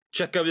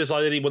Checo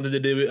decided he wanted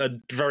to do a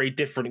very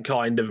different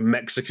kind of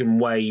Mexican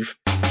wave.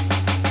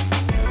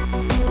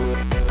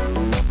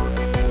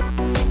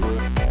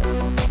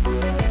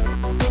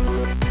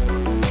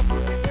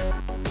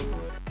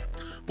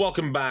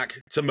 Welcome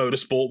back to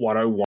Motorsport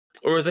 101,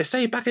 or as they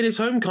say back in his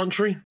home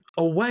country,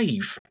 a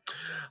wave.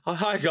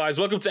 Hi guys,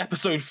 welcome to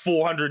episode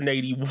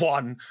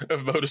 481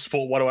 of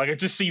Motorsport 101. I could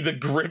just see the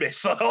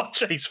grimace on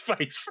RJ's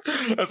face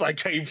as I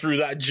came through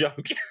that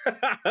joke.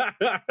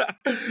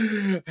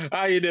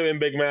 How you doing,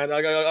 big man? I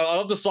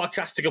love the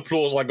sarcastic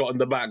applause I got in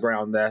the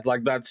background there.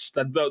 Like that's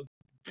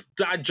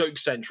dad joke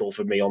central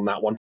for me on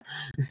that one.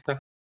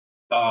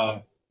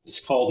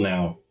 It's cold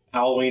now.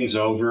 Halloween's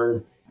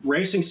over.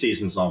 Racing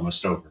season's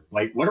almost over.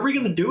 Like, what are we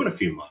going to do in a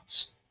few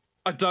months?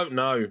 I don't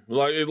know.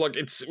 Like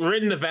we're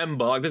in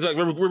November.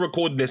 We're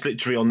recording this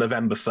literally on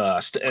November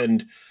 1st,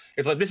 and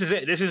it's like this is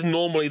it. This is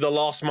normally the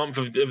last month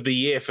of the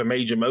year for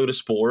major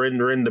motorsport.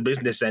 We're in the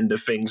business end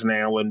of things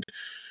now, and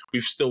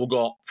we've still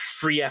got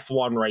 3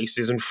 F1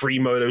 races and 3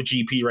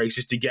 MotoGP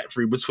races to get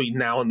through between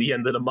now and the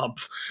end of the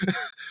month.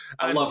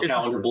 I love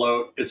calendar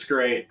bloat. It's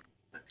great.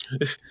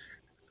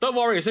 Don't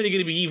worry, it's only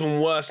going to be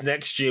even worse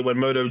next year when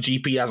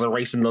MotoGP has a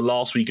race in the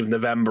last week of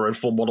November and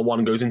Formula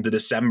 1 goes into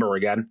December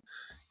again.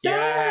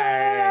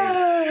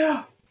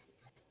 Yeah!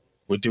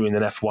 We're doing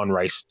an F1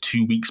 race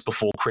 2 weeks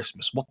before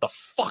Christmas. What the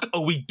fuck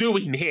are we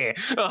doing here?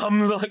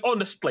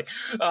 Honestly.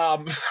 I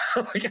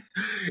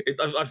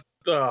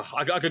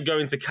could go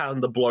into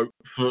calendar bloat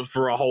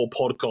for a whole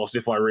podcast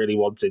if I really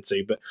wanted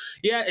to. But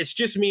yeah, it's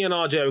just me and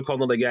RJ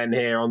O'Connell again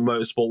here on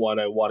Motorsport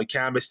 101.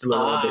 Cam is still a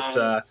little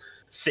bit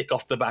sick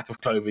off the back of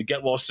COVID.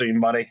 Get well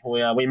soon, buddy.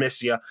 We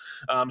miss you.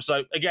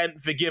 So again,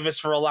 forgive us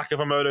for a lack of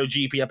a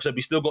MotoGP episode.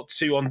 We still got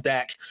 2 on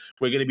deck.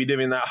 We're going to be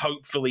doing that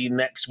hopefully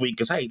next week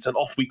because, hey, it's an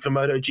off week for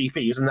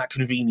MotoGP. Isn't that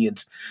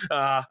convenient?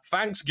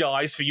 Thanks,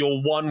 guys, for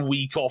your 1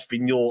 week off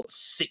in your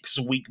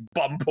 6-week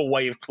bumper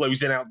way of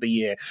closing out the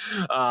year.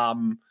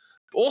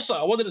 Also,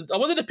 I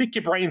wanted to pick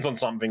your brains on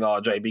something,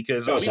 RJ,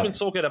 because we've been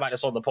talking about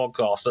this on the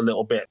podcast a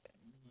little bit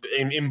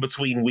in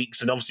between weeks,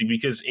 and obviously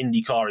because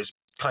IndyCar is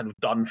kind of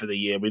done for the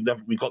year, we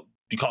can't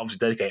obviously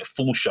dedicate a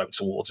full show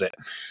towards it.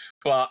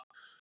 But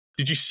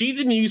did you see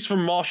the news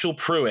from Marshall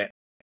Pruitt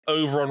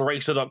over on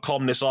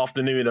Racer.com this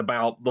afternoon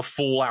about the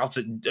fallout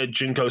at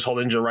Juncos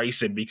Hollinger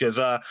Racing? Because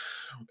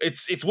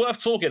it's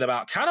worth talking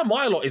about. Callum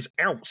Illot is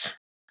out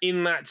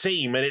in that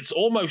team, and it's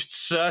almost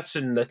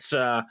certain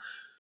that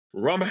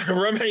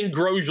Romain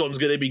Grosjean is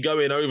going to be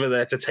going over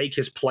there to take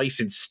his place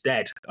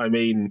instead. I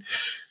mean,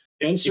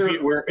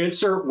 insert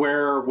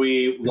where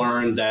we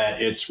learned that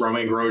it's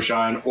Romain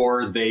Grosjean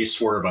or they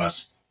swerve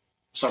us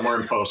somewhere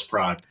in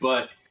post-prod.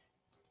 But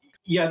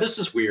yeah, this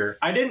is weird.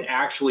 I didn't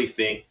actually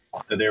think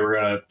that they were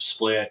going to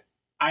split.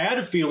 I had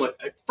a feeling,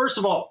 first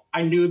of all,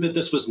 I knew that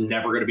this was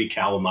never going to be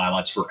Callum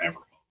Illot's forever.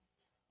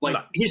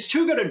 He's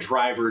too good a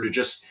driver to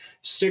just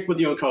stick with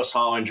Juncos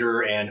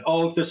Hollinger and,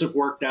 if this had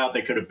worked out,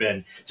 they could have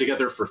been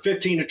together for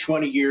 15 to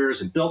 20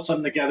 years and built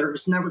something together.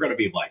 It's never going to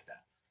be like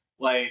that.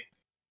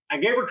 I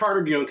gave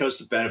Ricciardo Juncos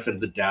the benefit of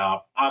the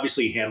doubt.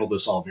 Obviously, he handled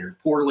this all very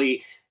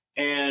poorly.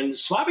 And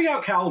swapping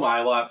out Callum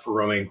Illot for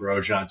Romain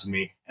Grosjean to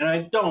me, and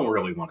I don't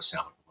really want to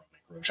sound like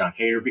a Romain Grosjean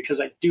hater because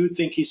I do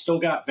think he's still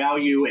got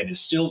value and is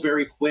still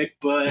very quick,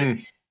 but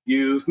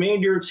you've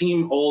made your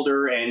team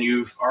older and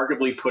you've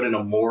arguably put in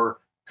a more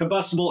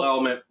combustible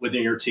element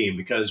within your team,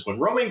 because when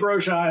Romain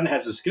Grosjean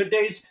has his good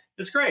days,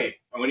 it's great.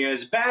 And when he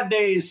has bad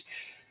days,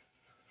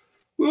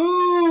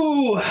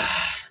 ooh.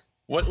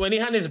 When he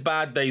had his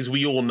bad days,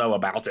 we all know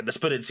about it. Let's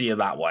put it to you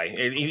that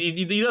way.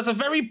 He does a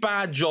very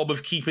bad job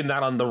of keeping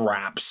that under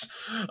wraps.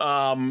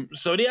 So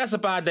when he has a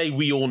bad day,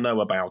 we all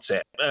know about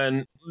it.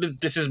 And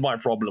this is my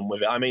problem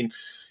with it. I mean,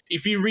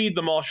 if you read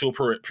the Marshall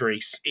Pruitt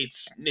piece,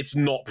 it's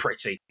not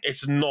pretty.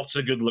 It's not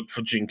a good look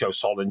for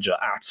Juncos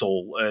Hollinger at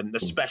all, and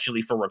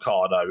especially for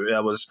Ricciardo.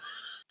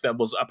 There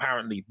was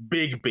apparently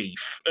big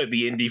beef at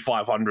the Indy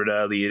 500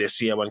 earlier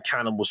this year when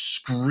Callum was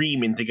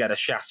screaming to get a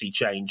chassis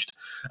changed,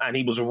 and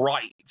he was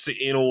right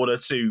in order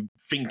to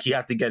think he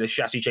had to get a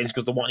chassis changed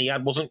because the one he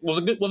had wasn't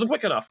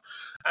quick enough,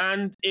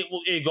 and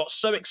it got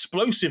so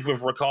explosive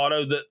with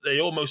Ricciardo that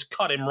they almost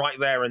cut him right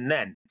there and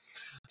then,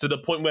 to the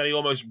point where they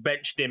almost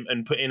benched him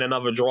and put in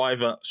another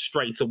driver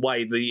straight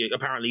away.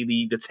 Apparently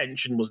the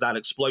tension was that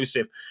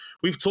explosive.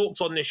 We've talked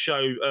on this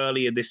show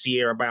earlier this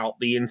year about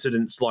the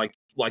incidents like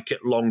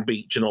at Long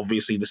Beach and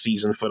obviously the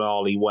season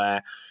finale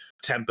where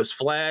tempers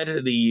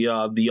flared.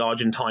 The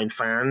Argentine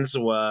fans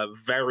were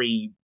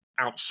very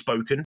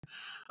outspoken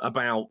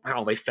about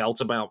how they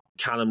felt about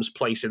Callum's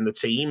place in the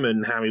team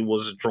and how he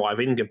was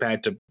driving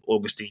compared to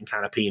Agustin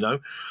Canapino.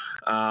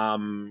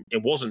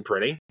 It wasn't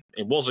pretty.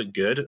 It wasn't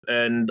good.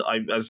 And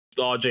as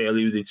RJ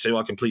alluded to,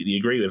 I completely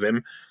agree with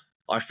him.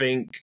 I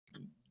think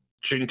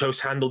Juncos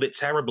handled it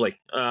terribly.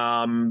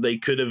 They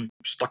could have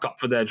stuck up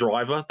for their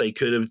driver. They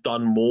could have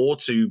done more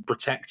to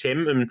protect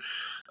him,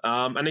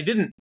 and they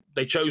didn't.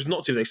 They chose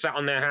not to. They sat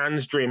on their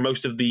hands during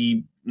most of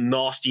the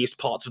nastiest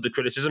parts of the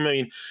criticism. I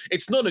mean,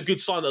 it's not a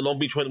good sign at Long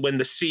Beach when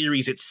the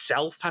series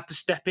itself had to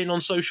step in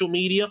on social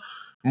media,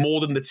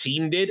 more than the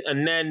team did.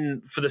 And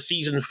then for the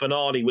season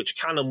finale, which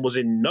Callum was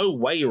in no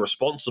way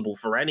responsible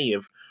for any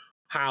of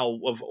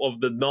of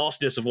the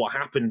nastiness of what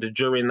happened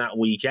during that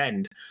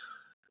weekend,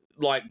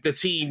 like the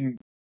team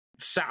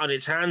sat on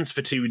its hands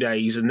for 2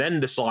 days and then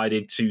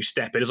decided to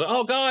step in. It's like,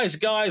 oh,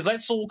 guys,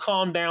 let's all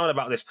calm down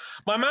about this.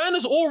 My man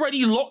has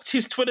already locked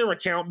his Twitter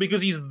account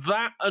because he's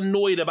that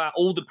annoyed about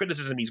all the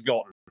criticism he's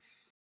gotten.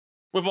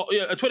 With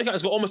a Twitter account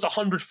that's got almost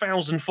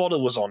 100,000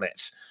 followers on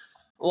it.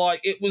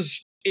 Like, it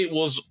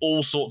was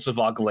all sorts of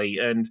ugly.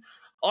 And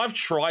I've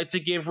tried to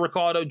give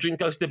Ricciardo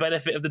Juncos the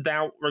benefit of the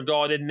doubt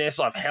regarding this.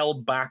 I've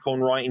held back on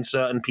writing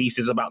certain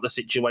pieces about the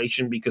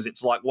situation because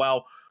it's like,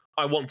 well,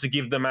 I want to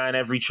give the man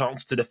every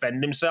chance to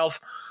defend himself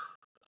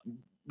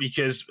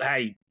because,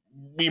 hey,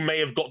 we may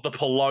have got the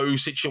Palou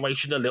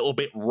situation a little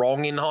bit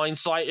wrong in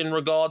hindsight in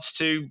regards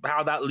to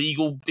how that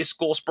legal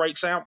discourse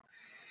breaks out.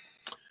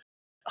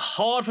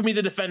 Hard for me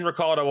to defend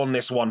Ricciardo on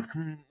this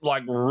one,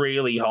 like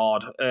really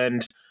hard.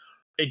 And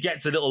it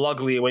gets a little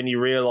uglier when you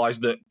realise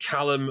that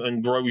Callum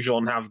and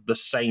Grosjean have the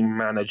same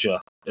manager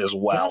as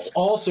well. That's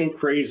also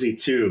crazy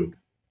too.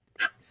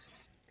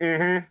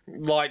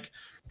 Mm-hmm. Like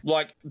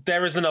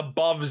there is an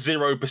above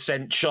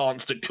 0%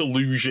 chance that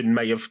collusion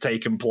may have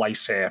taken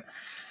place here,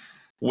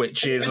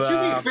 which is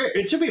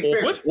to be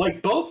fair,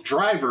 like both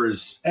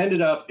drivers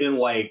ended up in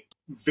like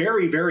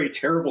very, very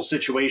terrible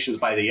situations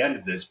by the end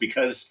of this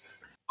because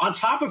on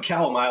top of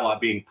Callum Illot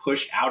being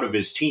pushed out of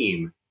his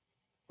team,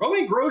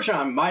 Romain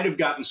Grosjean might have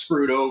gotten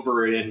screwed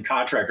over in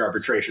contract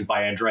arbitration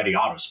by Andretti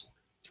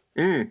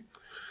Autosport.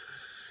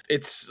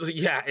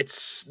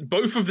 It's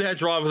both of their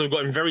drivers have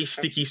got in very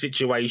sticky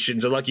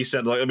situations, and like you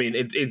said,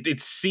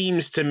 it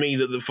seems to me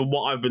that from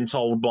what I've been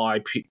told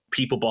by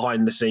people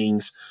behind the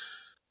scenes,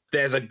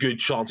 there's a good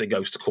chance it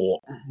goes to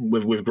court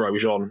with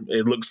Grosjean.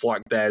 It looks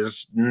like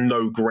there's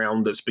no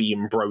ground that's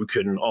being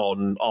broken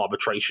on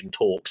arbitration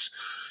talks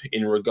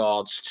in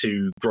regards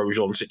to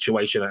Grosjean's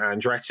situation at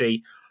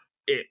Andretti.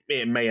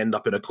 It may end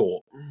up in a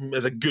court.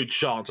 There's a good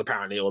chance,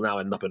 apparently, it will now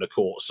end up in a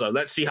court. So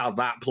let's see how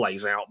that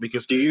plays out.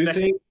 Because do you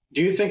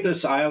think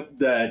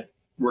that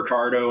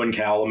Ricciardo and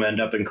Callum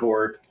end up in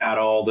court out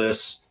of all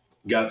this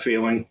gut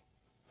feeling?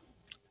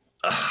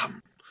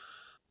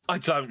 I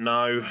don't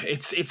know.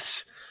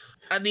 It's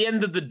at the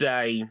end of the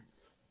day,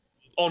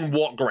 on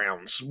what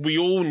grounds? We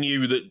all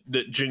knew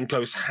that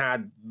Juncos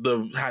had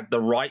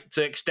the right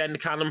to extend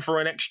Callum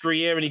for an extra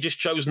year, and he just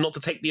chose not to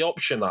take the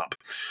option up.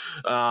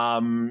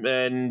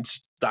 And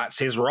that's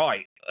his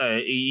right.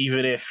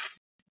 Even if,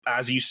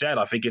 as you said,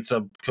 I think it's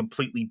a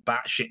completely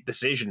batshit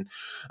decision.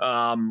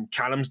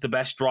 Callum's the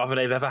best driver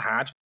they've ever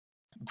had.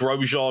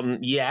 Grosjean,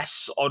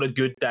 yes, on a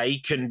good day,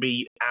 can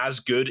be as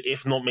good,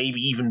 if not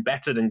maybe even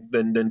better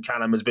than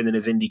Callum has been in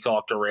his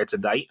IndyCar career to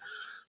date.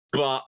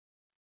 But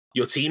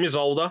your team is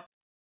older.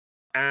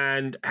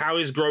 And how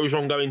is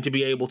Grosjean going to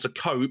be able to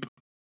cope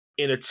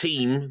in a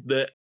team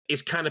that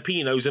is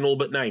Canapino's in all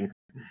but name?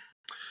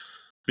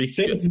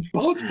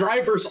 Both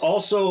drivers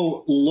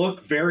also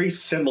look very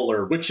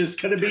similar, which is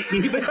going to be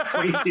even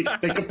crazy to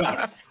think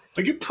about.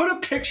 Like, you put a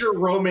picture of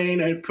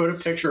Romain and put a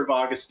picture of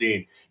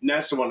Augustine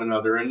next to one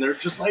another, and they're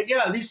just like,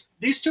 yeah,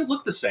 these two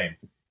look the same.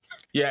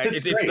 Yeah,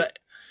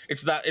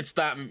 it's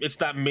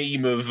that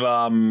meme of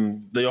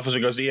the officer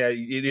goes, yeah,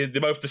 they're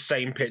both the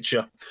same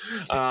picture.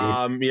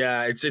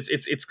 Yeah,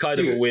 it's kind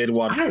of a weird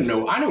one.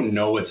 I don't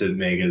know what to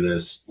make of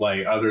this.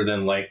 Like, other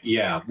than like,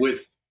 yeah,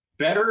 with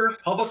better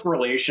public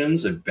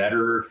relations and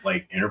better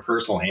like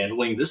interpersonal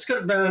handling, this could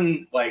have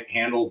been like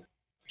handled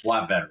a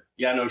lot better.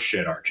 Yeah, no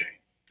shit, RJ.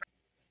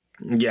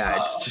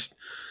 Yeah,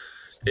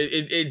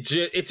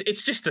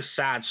 it's just a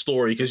sad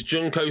story because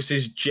Juncos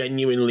is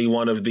genuinely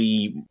one of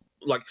the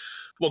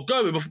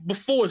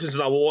before this,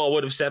 what I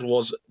would have said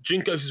was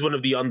Juncos is one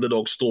of the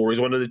underdog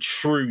stories, one of the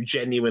true,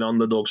 genuine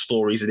underdog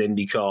stories in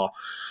IndyCar.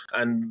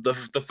 And the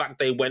fact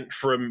they went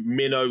from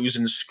minnows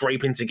and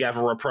scraping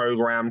together a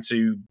program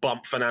to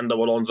bump Fernando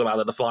Alonso out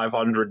of the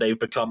 500, they've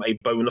become a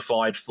bona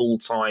fide,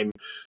 full-time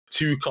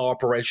two-car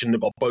operation.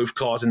 They've got both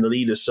cars in the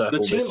leaders' circle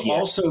this year. The team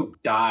also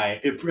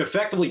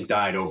effectively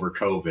died over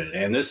COVID.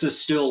 And this is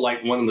still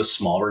like one of the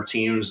smaller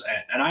teams.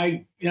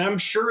 And I'm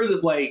sure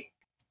that, like,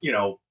 you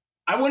know,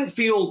 I wouldn't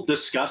feel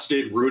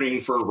disgusted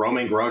rooting for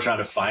Romain Grosjean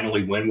to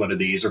finally win one of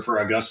these, or for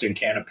Agustin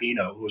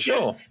Canapino, who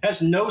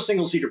has no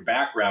single-seater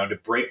background, to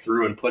break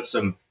through and put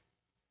some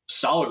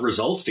solid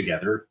results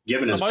together,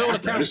 given his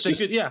background.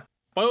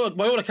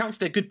 By all accounts,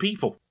 they're good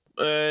people.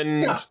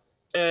 And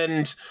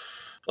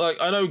like,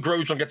 I know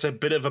Grosjean gets a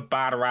bit of a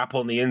bad rap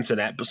on the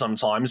internet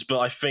sometimes, but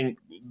I think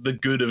the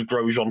good of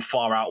Grosjean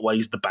far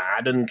outweighs the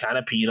bad, and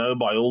Canapino,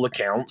 by all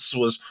accounts,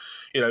 was,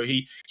 you know,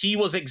 he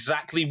was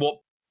exactly what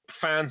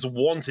fans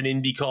want an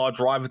IndyCar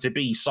driver to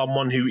be: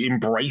 someone who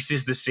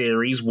embraces the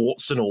series,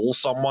 warts and all,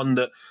 someone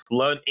that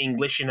learned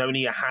English in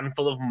only a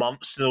handful of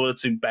months in order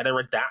to better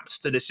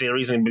adapt to the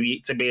series and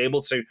to be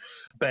able to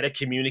better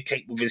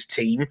communicate with his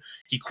team.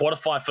 He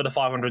qualified for the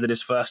 500 at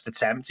his first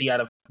attempt. He had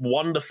a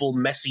wonderful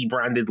Messi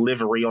branded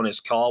livery on his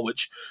car,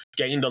 which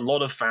gained a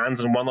lot of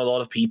fans and won a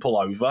lot of people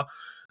over.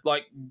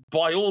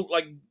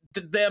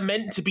 they're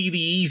meant to be the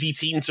easy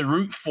team to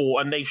root for,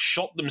 and they've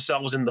shot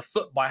themselves in the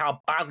foot by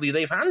how badly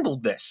they've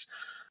handled this.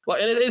 Like,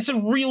 and it's a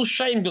real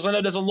shame because I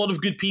know there's a lot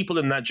of good people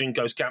in that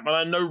Juncos camp, and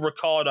I know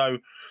Ricciardo.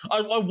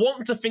 I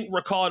want to think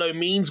Ricciardo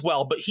means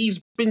well, but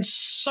he's been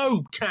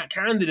so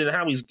cat-handed in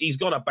how he's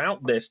gone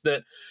about this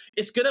that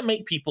it's going to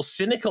make people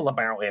cynical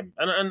about him,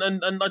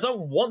 and I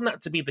don't want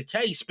that to be the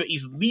case. But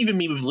he's leaving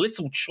me with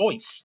little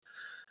choice,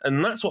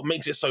 and that's what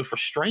makes it so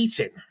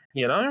frustrating.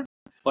 You know,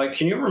 like,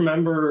 can you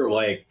remember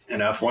like an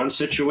F1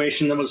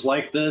 situation that was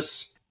like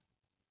this?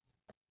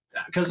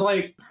 Because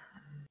like,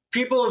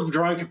 people have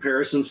drawn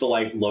comparisons to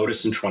like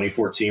Lotus in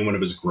 2014 when it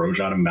was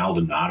Grosjean and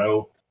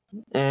Maldonado.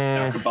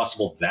 How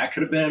combustible that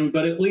could have been,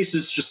 but at least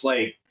it's just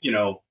like, you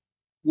know,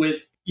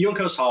 with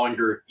Juncos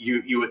Hollinger,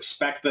 you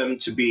expect them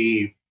to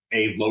be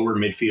a lower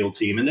midfield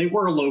team, and they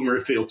were a lower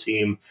midfield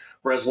team,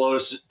 whereas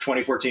Lotus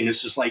 2014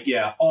 is just like,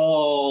 yeah,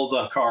 all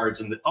the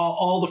cards and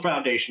all the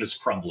foundation is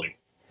crumbling.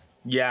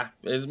 Yeah,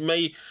 it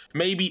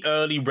maybe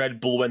early Red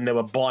Bull when they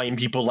were buying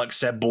people like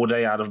Seb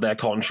Bourdais out of their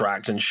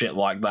contract and shit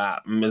like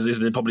that is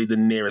probably the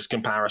nearest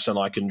comparison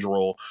I can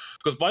draw.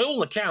 Because by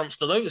all accounts,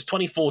 the Lotus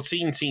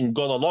 2014 team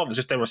got along, it's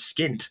just they were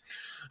skint.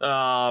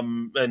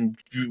 And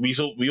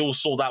we all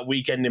saw that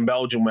weekend in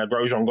Belgium where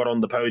Grosjean got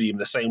on the podium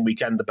the same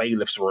weekend the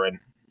bailiffs were in.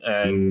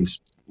 And,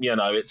 you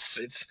know,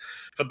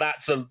 but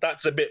that's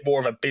a bit more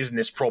of a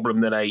business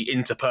problem than a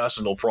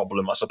interpersonal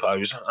problem, I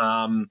suppose.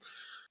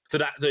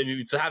 To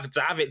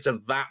have it to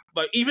that,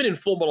 but even in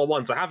Formula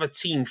One, to have a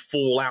team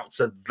fall out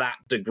to that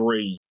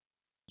degree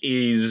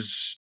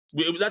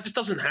that just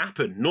doesn't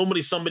happen.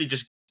 Normally, somebody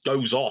just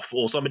goes off,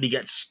 or somebody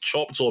gets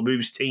chopped, or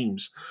moves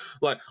teams.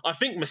 Like, I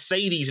think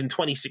Mercedes in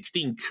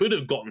 2016 could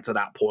have gotten to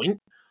that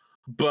point,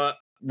 but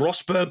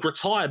Rosberg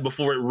retired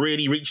before it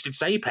really reached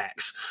its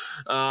apex,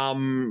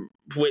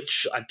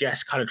 which I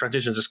guess kind of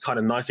transitions us kind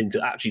of nicely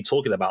to actually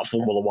talking about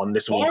Formula One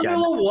this weekend.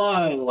 Formula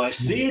One, La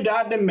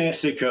Ciudad de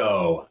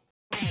Mexico.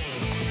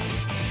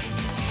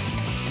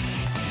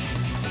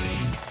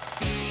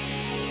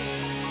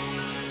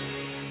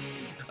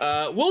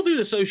 We'll do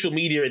the social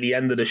media at the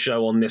end of the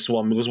show on this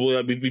one because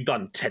we've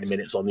done 10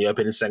 minutes on the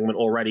opening segment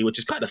already, which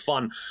is kind of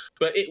fun.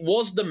 But it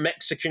was the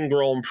Mexican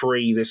Grand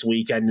Prix this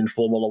weekend in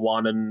Formula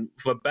One, and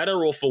for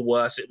better or for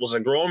worse, it was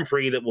a Grand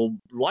Prix that will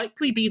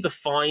likely be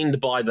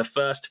defined by the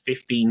first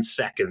 15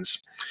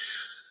 seconds.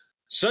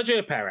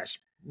 Sergio Perez,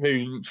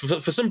 who,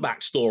 for some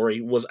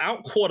backstory, was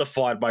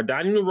out-qualified by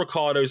Daniel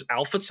Ricciardo's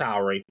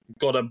AlphaTauri,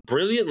 got a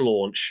brilliant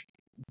launch,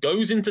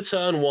 goes into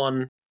turn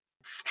one,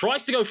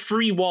 tries to go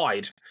 3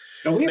 wide.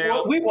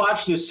 Now, we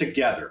watched this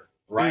together,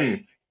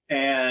 right?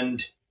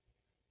 And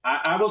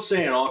I will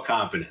say in all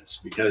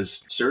confidence,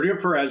 because Sergio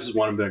Perez is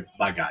one of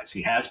my guys.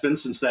 He has been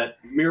since that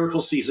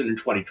miracle season in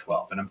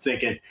 2012. And I'm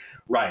thinking,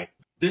 right,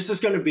 this is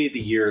going to be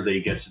the year that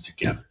he gets it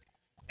together.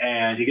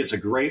 And he gets a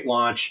great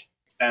launch,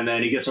 and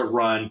then he gets a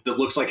run that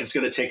looks like it's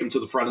going to take him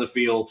to the front of the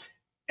field.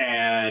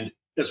 And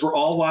as we're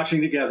all watching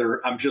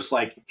together, I'm just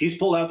like, he's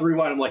pulled out 3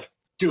 wide. I'm like,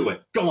 do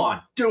it. Go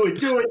on. Do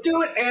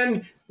it.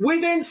 And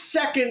within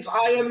seconds,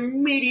 I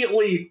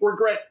immediately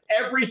regret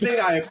everything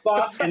I have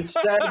thought and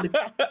said,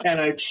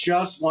 and I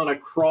just want to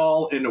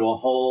crawl into a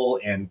hole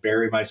and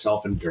bury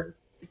myself in dirt.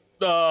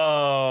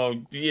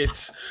 Oh,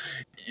 it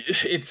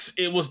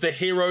was the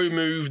hero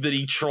move that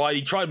he tried.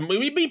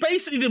 He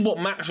basically did what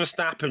Max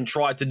Verstappen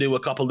tried to do a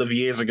couple of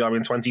years ago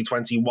in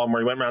 2021,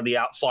 where he went around the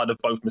outside of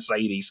both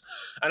Mercedes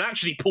and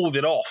actually pulled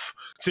it off,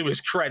 to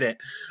his credit.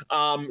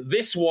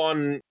 This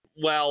one,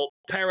 well,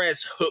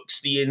 Perez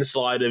hooks the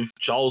inside of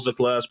Charles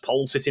Leclerc's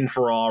pole-sitting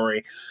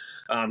Ferrari.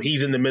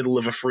 He's in the middle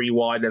of a 3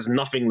 wide. There's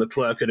nothing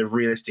Leclerc could have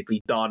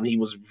realistically done. He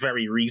was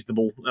very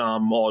reasonable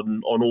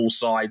on all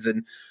sides.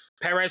 And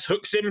Perez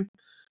hooks him,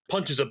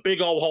 punches a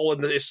big old hole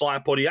in his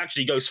side pod. He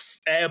actually goes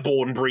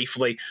airborne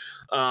briefly,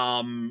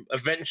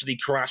 eventually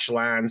crash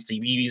lands.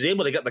 He's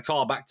able to get the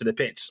car back to the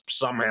pits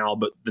somehow,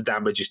 but the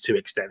damage is too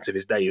extensive.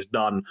 His day is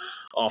done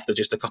after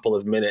just a couple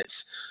of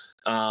minutes.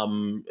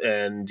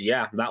 And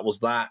yeah, that was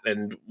that.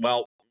 And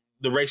well,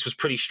 the race was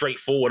pretty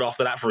straightforward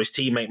after that for his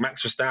teammate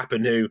Max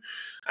Verstappen, who,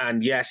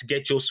 and yes,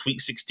 get your Sweet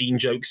 16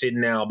 jokes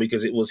in now,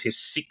 because it was his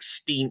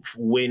 16th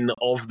win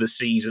of the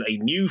season, a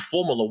new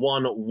Formula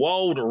One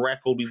world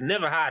record. We've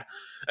never had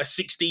a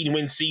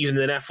 16-win season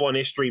in F1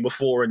 history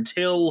before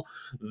until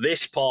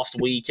this past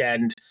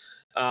weekend.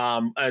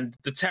 And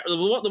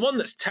the one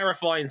that's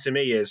terrifying to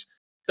me is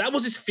that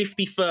was his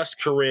 51st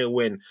career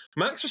win.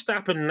 Max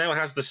Verstappen now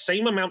has the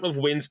same amount of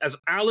wins as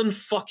Alan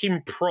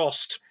fucking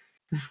Prost.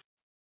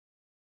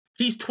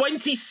 He's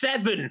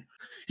 27.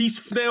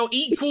 He's now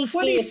equal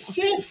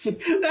 26.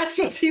 That's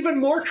what's even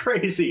more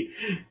crazy.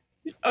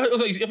 I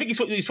think he's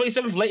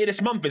 27th later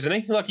this month, isn't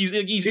he? Like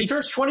he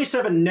turns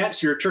 27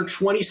 next year. Turned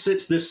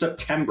 26 this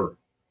September.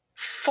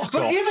 Fuck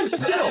but off. Even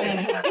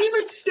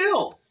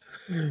still,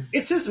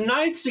 it's his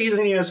 9th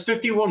season. He has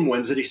 51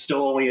 wins, and he's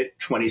still only at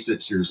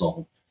 26 years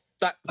old.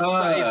 That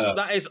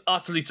is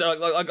utterly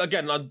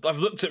again. I've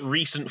looked at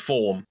recent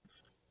form.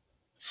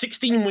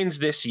 16 wins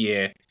this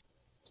year.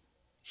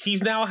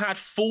 He's now had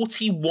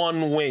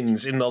 41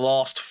 wins in the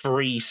last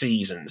 3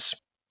 seasons.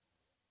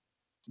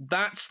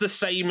 That's the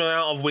same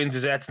amount of wins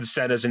as Ayrton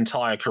Senna's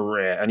entire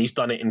career, and he's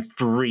done it in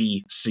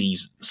 3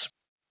 seasons.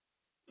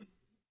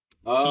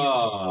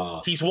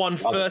 He's won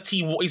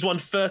 30. He's won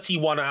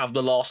 31 out of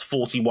the last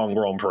 41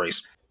 Grand Prix.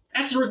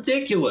 That's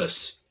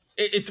ridiculous.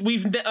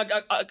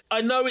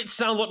 I know it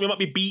sounds like we might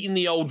be beating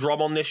the old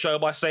drum on this show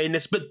by saying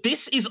this, but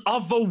this is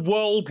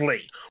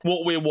otherworldly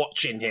what we're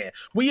watching here.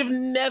 We have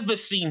never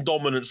seen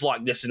dominance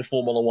like this in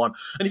Formula One.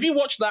 And if you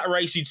watch that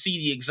race, you'd see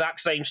the exact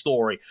same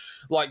story.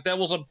 Like, there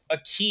was a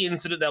key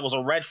incident, there was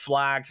a red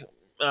flag,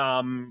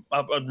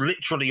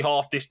 literally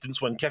half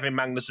distance when Kevin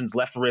Magnussen's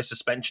left rear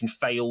suspension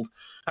failed,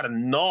 had a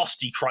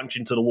nasty crunch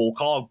into the wall,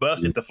 car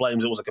burst into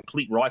flames. It was a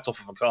complete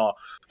write-off of a car.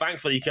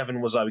 Thankfully,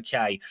 Kevin was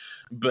okay,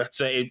 but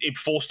it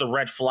forced a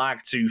red flag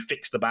to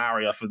fix the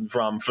barrier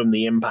from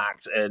the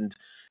impact, and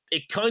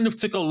it kind of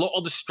took a lot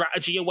of the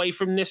strategy away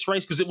from this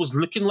race because it was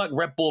looking like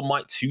Red Bull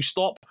might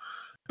two-stop.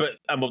 But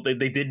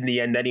they did in the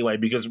end anyway,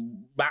 because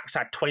Max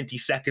had 20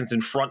 seconds in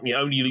front. You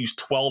only lose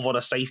 12 on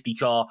a safety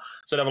car.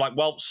 So they were like,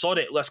 well, sod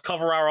it. Let's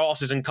cover our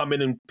asses and come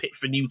in and pit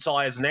for new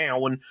tyres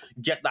now and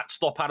get that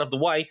stop out of the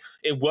way.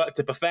 It worked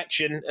to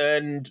perfection.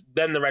 And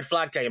then the red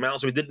flag came out,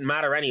 so it didn't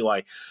matter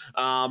anyway.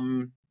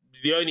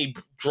 The only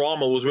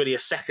drama was really a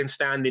second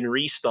standing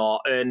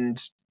restart,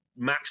 and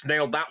Max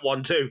nailed that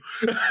one too.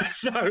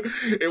 So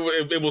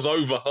it was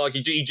over. Like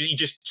he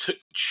just took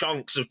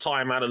chunks of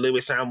time out of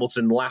Lewis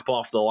Hamilton lap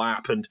after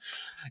lap, and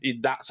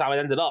that's how it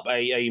ended up.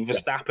 A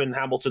Verstappen,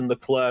 Hamilton,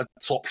 Leclerc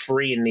top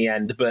 3 in the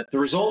end. But the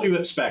result you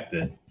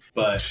expected.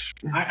 But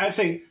I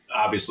think,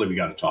 obviously, we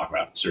got to talk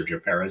about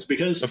Sergio Perez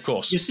because, of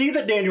course, you see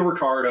that Daniel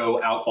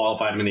Ricciardo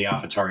out-qualified him in the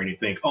AlphaTauri, and you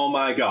think, oh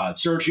my God,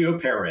 Sergio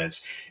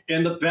Perez,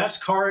 in the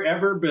best car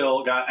ever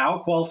built, got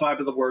out-qualified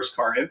by the worst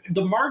car.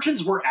 The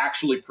margins were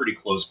actually pretty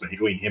close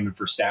between him and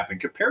Verstappen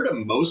compared to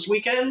most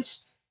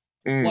weekends.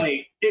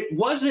 Like, he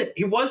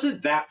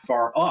wasn't that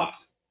far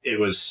off. It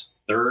was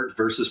 3rd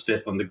versus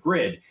 5th on the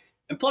grid.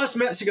 And plus,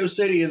 Mexico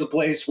City is a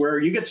place where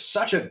you get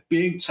such a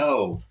big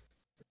toe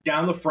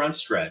down the front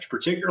stretch,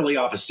 particularly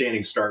off a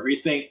standing start, where you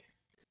think,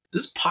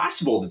 this is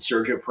possible that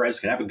Sergio Perez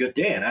can have a good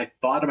day. And I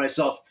thought to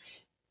myself,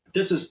 if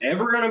this is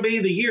ever going to be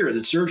the year that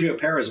Sergio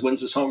Perez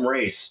wins his home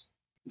race,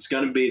 it's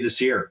going to be this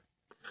year.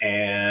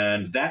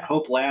 And that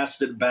hope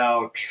lasted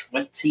about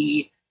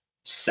 20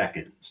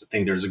 seconds. I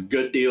think there's a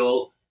good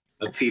deal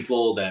of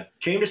people that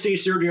came to see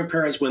Sergio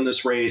Perez win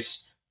this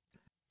race,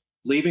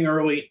 leaving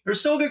early. There's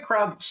still a good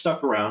crowd that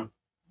stuck around.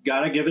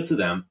 Got to give it to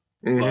them.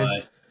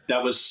 But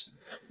that was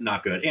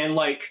not good. And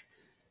like,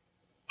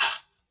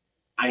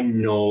 I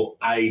know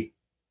I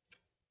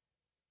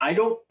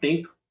don't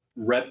think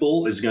Red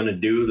Bull is going to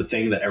do the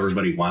thing that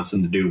everybody wants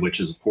them to do,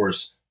 which is, of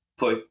course,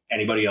 put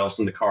anybody else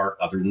in the car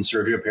other than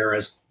Sergio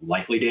Perez,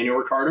 likely Daniel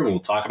Ricciardo, and we'll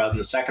talk about it in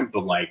a second.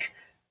 But like,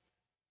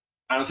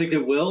 I don't think they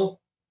will.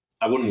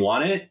 I wouldn't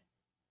want it,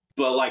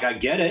 but like, I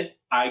get it.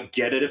 I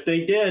get it if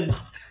they did.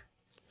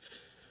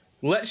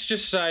 Let's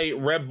just say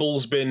Red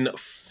Bull's been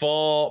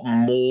far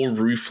more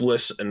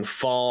ruthless and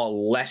far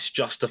less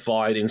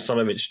justified in some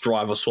of its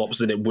driver swaps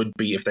than it would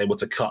be if they were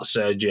to cut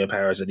Sergio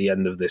Perez at the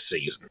end of this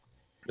season,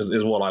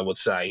 is what I would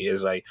say.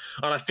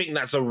 And I think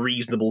that's a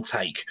reasonable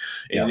take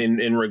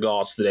in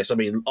regards to this. I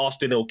mean, ask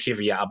Daniil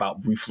Kvyat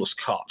about ruthless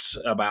cuts,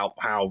 about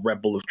how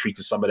Red Bull have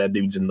treated some of their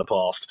dudes in the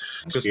past.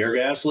 Pierre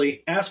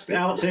Gasly, ask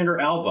Alexander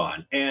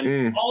Albon.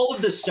 And all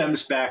of this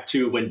stems back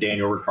to when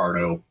Daniel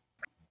Ricciardo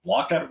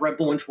walked out of Red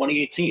Bull in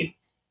 2018,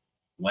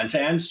 went to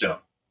Enstone,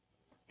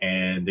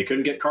 and they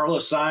couldn't get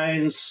Carlos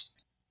Sainz.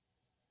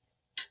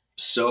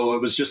 So it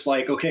was just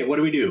like, okay, what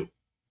do?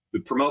 We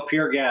promote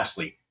Pierre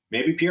Gasly.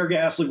 Maybe Pierre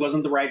Gasly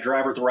wasn't the right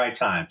driver at the right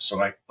time. So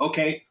like,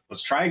 okay,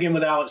 let's try again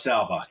with Alex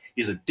Albon.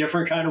 He's a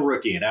different kind of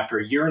rookie. And after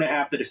a year and a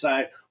half, they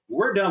decide,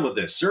 we're done with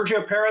this.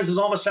 Sergio Perez is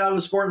almost out of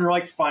the sport. And they're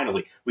like,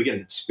 finally, we get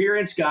an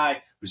experienced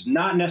guy who's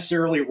not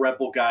necessarily a Red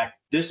Bull guy.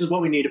 This is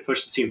what we need to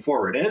push the team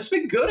forward. And it's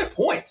been good at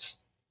points.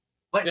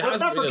 Like, let's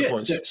not forget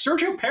that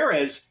Sergio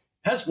Perez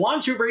has won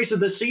 2 races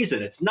this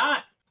season. It's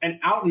not an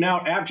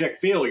out-and-out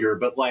abject failure,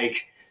 but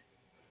like,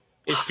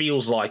 it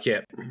feels like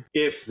it.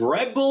 If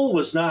Red Bull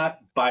was not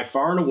by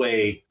far and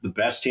away the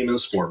best team in the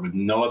sport with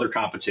no other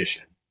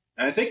competition,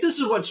 and I think this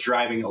is what's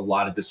driving a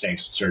lot of the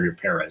angst with Sergio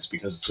Perez,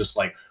 because it's just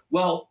like,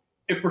 well,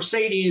 if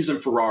Mercedes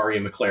and Ferrari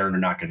and McLaren are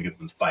not going to give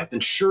them the fight, then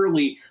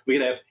surely we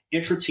could have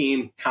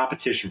intra-team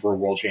competition for a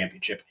world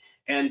championship.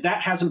 And that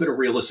hasn't been a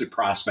realistic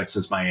prospect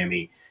since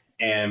Miami.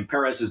 And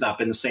Perez has not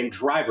been the same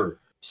driver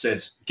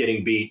since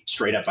getting beat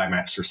straight up by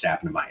Max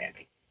Verstappen in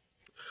Miami.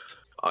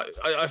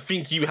 I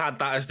think you had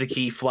that as the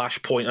key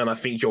flashpoint, and I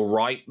think you're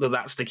right that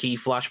that's the key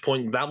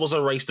flashpoint. That was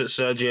a race that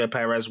Sergio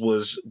Perez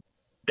was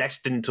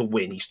destined to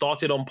win. He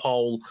started on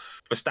pole.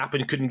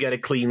 Verstappen couldn't get a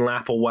clean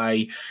lap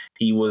away.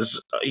 He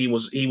was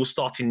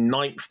starting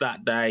 9th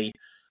that day.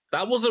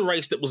 That was a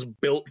race that was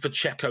built for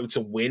Checo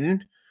to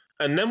win.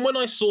 And then when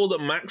I saw that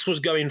Max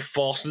was going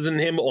faster than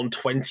him on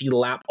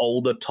 20-lap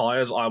older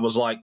tyres, I was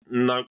like,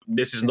 no,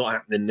 this is not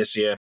happening this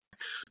year.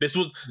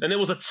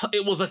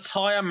 It was a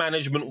tyre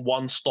management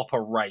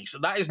one-stopper race.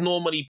 That is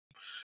normally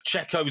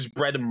Checo's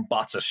bread and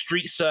butter,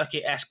 street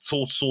circuit-esque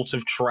sort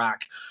of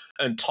track,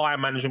 and tyre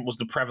management was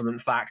the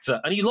prevalent factor,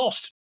 and he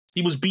lost.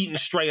 He was beaten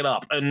straight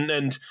up,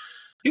 and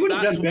he would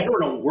have done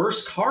better in a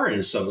worse car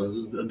in some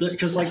of the,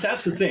 because like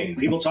that's the thing.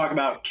 People talk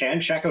about, can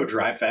Checo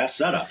drive fast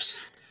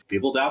setups?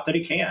 People doubt that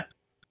he can.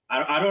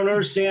 I don't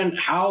understand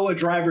how a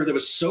driver that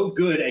was so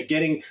good at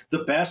getting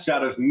the best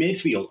out of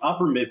midfield,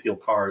 upper midfield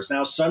cars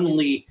now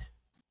suddenly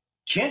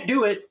can't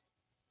do it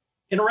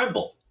in a Red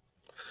Bull.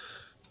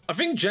 I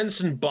think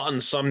Jenson Button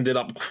summed it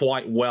up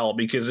quite well,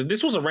 because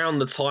this was around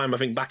the time, I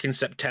think, back in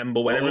September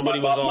when everybody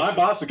was off. My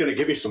boss is going to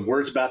give you some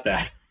words about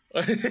that.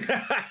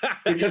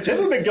 Because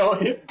they've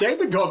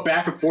been going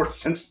back and forth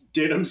since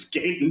Didham's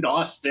Gate in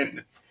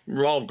Austin.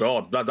 Oh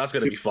God, that's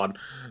going to be fun.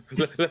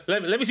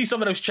 let me see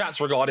some of those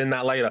chats regarding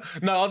that later.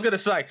 No, I was going to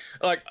say,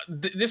 like,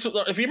 this.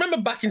 If you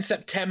remember back in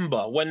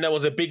September when there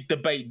was a big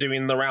debate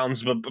doing the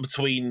rounds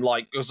between,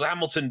 like, because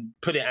Hamilton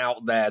put it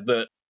out there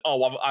that,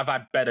 oh, I've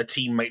had better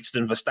teammates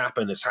than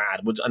Verstappen has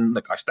had, and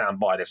look, I stand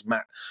by this,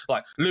 Matt.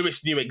 Like,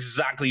 Lewis knew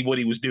exactly what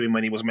he was doing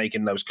when he was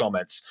making those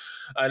comments.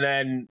 And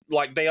then,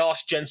 like, they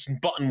asked Jenson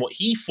Button what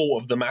he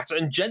thought of the matter,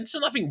 and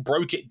Jenson, I think,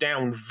 broke it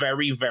down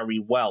very, very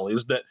well,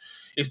 is that,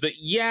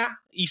 yeah,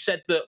 he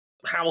said that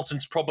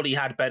Hamilton's probably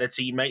had better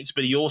teammates,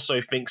 but he also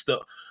thinks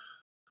that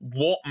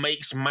what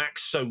makes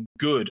Max so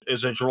good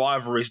as a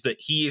driver is that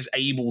he is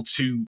able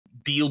to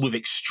deal with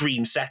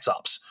extreme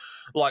setups.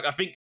 Like, I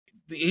think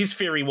his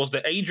theory was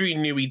that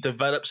Adrian Newey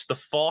develops the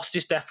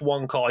fastest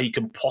F1 car he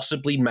can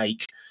possibly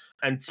make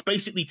and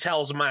basically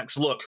tells Max,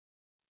 look,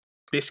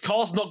 this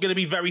car's not going to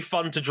be very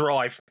fun to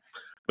drive,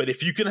 but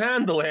if you can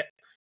handle it,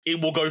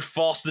 it will go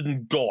faster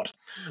than God.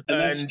 And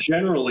that's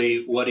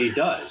generally what he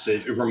does.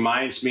 It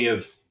reminds me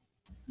of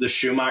the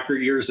Schumacher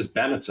years at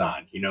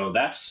Benetton. You know,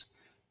 that's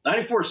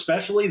 94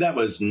 especially, that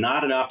was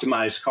not an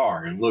optimized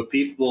car. And look,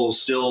 people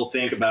still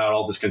think about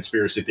all the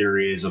conspiracy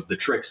theories of the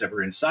tricks that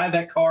were inside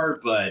that car,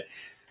 but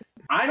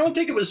I don't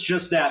think it was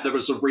just that. There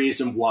was a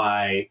reason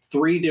why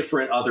 3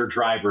 different other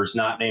drivers,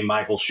 not named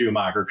Michael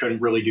Schumacher,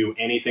 couldn't really do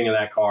anything in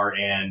that car,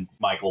 and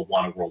Michael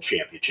won a world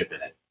championship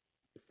in it.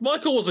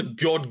 Michael was a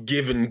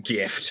God-given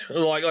gift.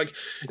 Like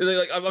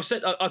I've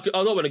said, I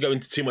don't want to go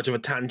into too much of a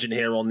tangent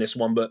here on this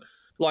one, but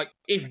like,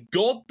 if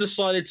God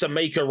decided to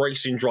make a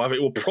racing driver,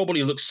 it would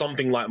probably look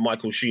something like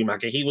Michael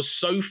Schumacher. He was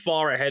so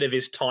far ahead of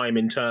his time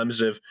in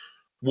terms of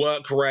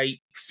work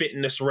rate,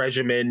 fitness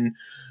regimen,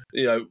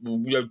 you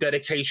know,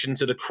 dedication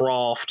to the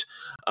craft,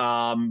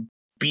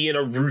 being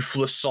a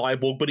ruthless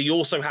cyborg, but he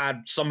also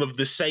had some of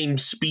the same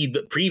speed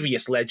that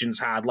previous legends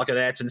had, like an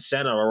Ayrton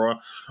Senna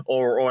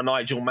or a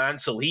Nigel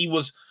Mansell. He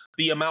was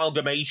the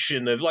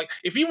amalgamation of, like,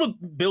 if you were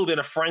building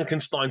a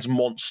Frankenstein's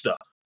monster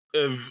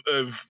of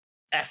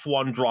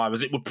F1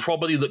 drivers, it would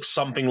probably look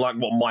something like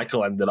what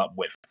Michael ended up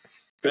with.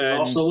 Could it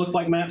also look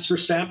like Max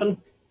Verstappen?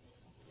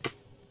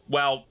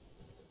 Well,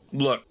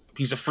 look,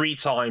 he's a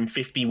 3-time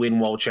 50-win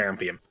world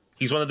champion.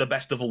 He's one of the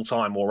best of all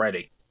time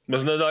already.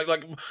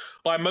 Like,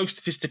 by most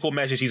statistical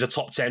measures, he's a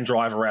top 10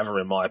 driver ever,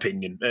 in my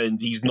opinion, and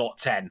he's not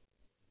 10.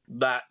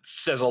 That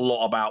says a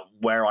lot about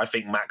where I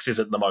think Max is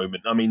at the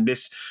moment. I mean,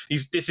 this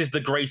is the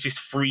greatest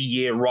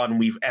 3-year run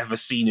we've ever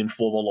seen in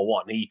Formula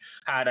One. He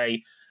had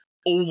a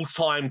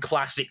all-time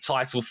classic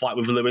title fight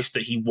with Lewis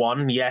that he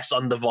won, yes,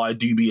 under via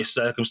dubious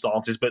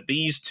circumstances, but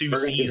these 2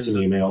 seasons...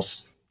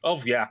 emails. Oh,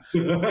 yeah.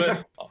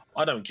 But,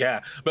 I don't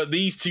care. But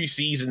these 2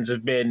 seasons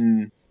have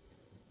been,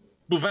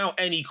 without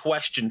any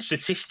question,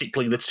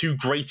 statistically, the 2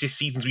 greatest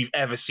seasons we've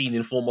ever seen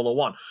in Formula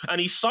One. And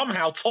he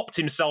somehow topped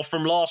himself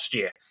from last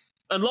year.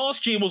 And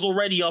last year was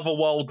already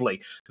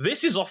otherworldly.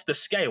 This is off the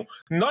scale.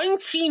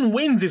 19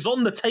 wins is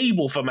on the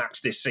table for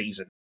Max this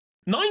season.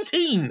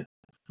 19!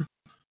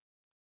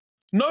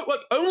 No, like,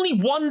 only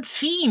one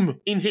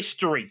team in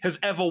history has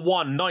ever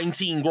won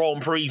 19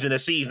 Grand Prix in a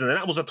season, and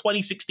that was a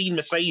 2016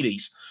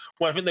 Mercedes,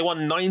 where I think they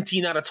won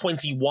 19 out of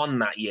 21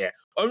 that year.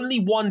 Only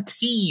one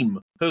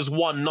team has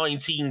won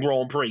 19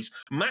 Grand Prix.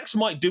 Max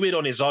might do it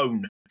on his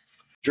own.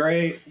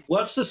 Dre,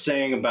 what's the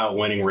saying about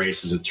winning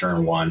races at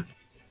turn 1?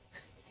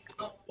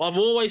 I've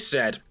always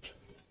said,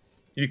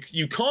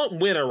 you can't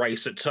win a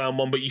race at turn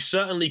 1, but you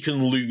certainly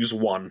can lose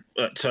one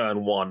at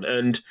turn 1.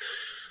 And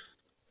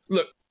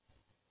look,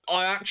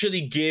 I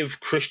actually give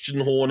Christian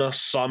Horner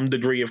some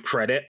degree of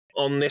credit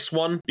on this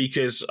one,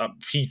 because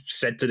he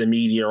said to the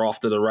media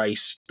after the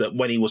race that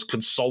when he was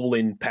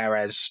consoling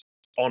Perez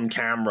on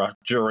camera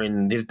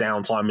during his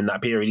downtime in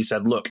that period, he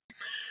said, look,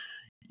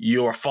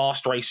 you're a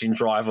fast racing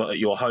driver at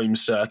your home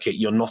circuit.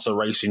 You're not a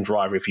racing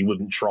driver if you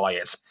wouldn't try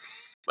it.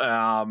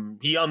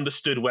 He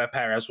understood where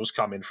Perez was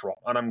coming from,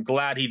 and I'm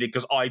glad he did,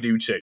 because I do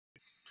too.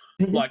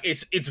 Mm-hmm. Like,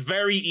 it's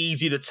very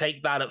easy to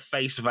take that at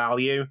face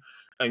value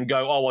and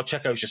go, oh, well,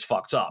 Checo's just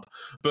fucked up.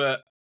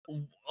 But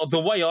the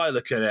way I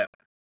look at it,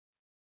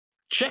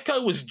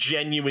 Checo was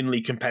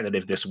genuinely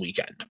competitive this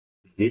weekend.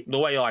 The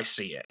way I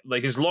see it.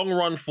 Like, his long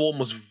run form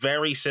was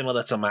very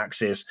similar to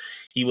Max's.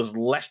 He was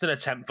less than a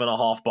tenth and a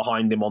half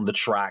behind him on the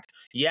track.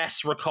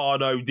 Yes,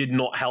 Ricciardo did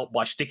not help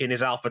by sticking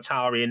his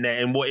AlphaTauri in there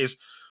in what is,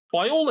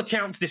 by all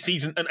accounts this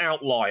season, an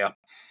outlier,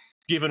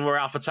 given where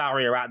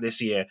AlphaTauri are at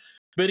this year.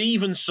 But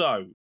even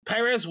so,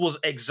 Perez was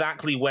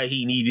exactly where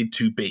he needed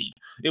to be.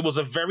 It was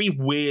a very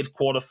weird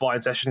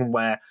qualifying session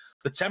where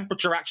the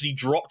temperature actually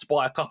dropped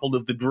by a couple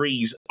of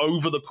degrees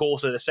over the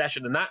course of the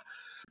session, and that,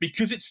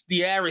 because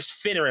the air is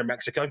thinner in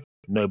Mexico,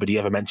 nobody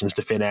ever mentions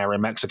the thin air in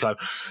Mexico,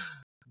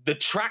 the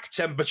track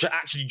temperature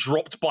actually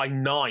dropped by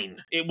 9.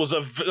 It was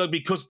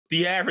because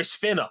the air is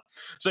thinner,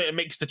 so it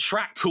makes the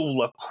track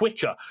cooler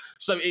quicker.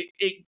 So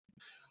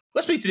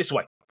let's put it this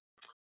way.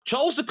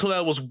 Charles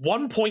Leclerc was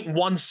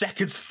 1.1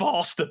 seconds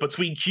faster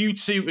between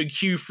Q2 and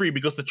Q3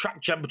 because the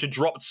track temperature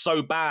dropped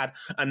so bad,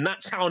 and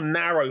that's how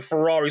narrow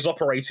Ferrari's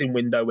operating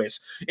window is.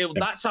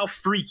 That's how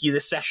freaky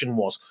this session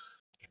was.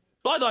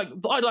 But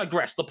I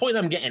digress. The point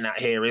I'm getting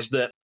at here is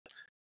that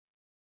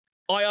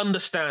I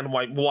understand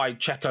why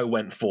Checo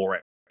went for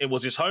it. It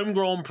was his home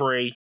Grand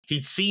Prix.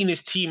 He'd seen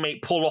his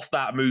teammate pull off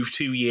that move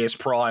 2 years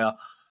prior.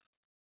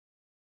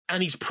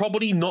 And he's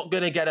probably not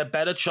going to get a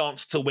better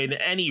chance to win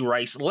any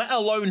race, let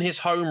alone his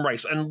home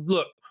race. And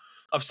look,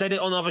 I've said it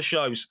on other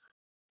shows.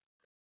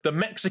 The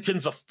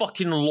Mexicans are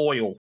fucking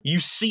loyal. You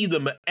see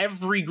them at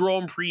every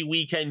Grand Prix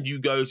weekend you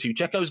go to.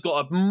 Checo's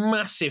got a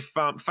massive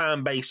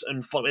fan base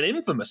and an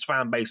infamous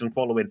fan base and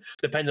following,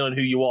 depending on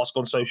who you ask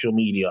on social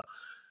media.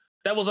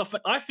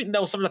 I think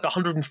there was something like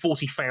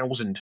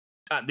 140,000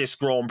 at this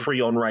Grand Prix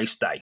on race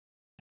day.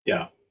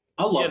 Yeah,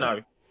 I love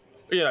it.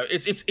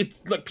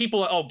 It's like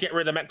people are like, oh, get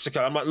rid of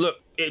Mexico. I'm like, look,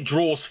 it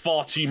draws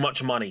far too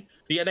much money.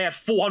 Yeah, they had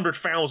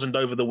 400,000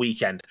 over the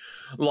weekend.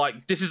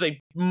 Like, this is a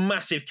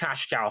massive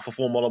cash cow for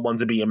Formula One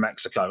to be in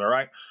Mexico, all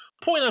right?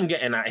 Point I'm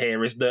getting at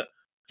here is that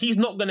he's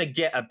not going to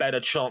get a better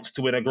chance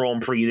to win a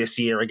Grand Prix this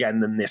year again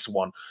than this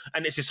one.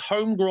 And it's his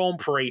home Grand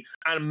Prix,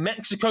 and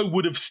Mexico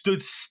would have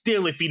stood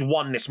still if he'd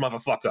won this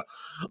motherfucker.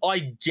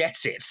 I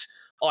get it.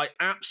 I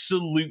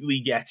absolutely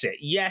get it.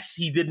 Yes,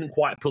 he didn't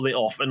quite pull it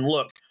off. And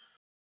look,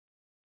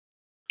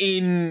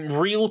 in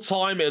real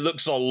time, it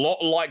looks a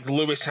lot like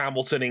Lewis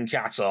Hamilton in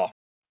Qatar.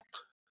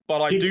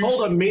 But he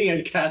pulled a me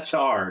in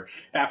Qatar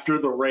after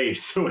the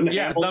race when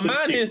Hamilton's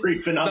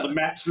debriefing on the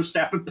Max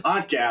Verstappen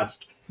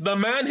podcast. The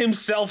man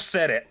himself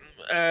said it.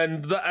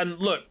 And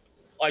look,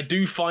 I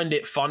do find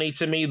it funny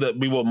to me that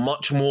we were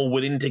much more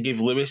willing to give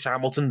Lewis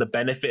Hamilton the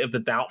benefit of the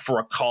doubt for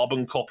a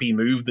carbon copy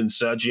move than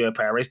Sergio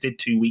Perez did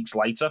 2 weeks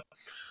later.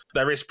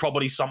 There is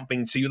probably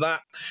something to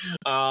that.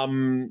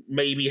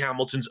 Maybe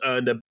Hamilton's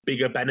earned a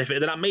bigger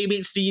benefit than that. Maybe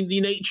it's the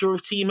nature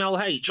of Team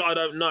LH. I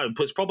don't know.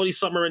 But it's probably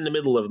somewhere in the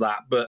middle of that.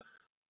 But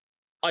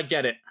I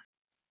get it.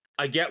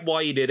 I get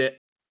why he did it.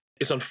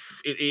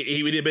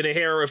 He would have been a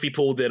hero if he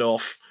pulled it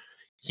off.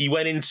 He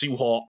went in too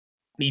hot.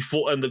 He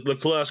fought, and the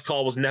Leclerc's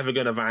car was never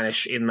going to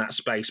vanish in that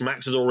space.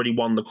 Max had already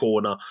won the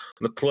corner.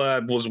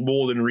 Leclerc was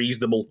more than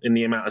reasonable in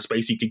the amount of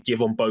space he could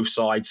give on both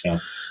sides. Yeah.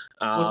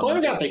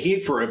 Leclerc got the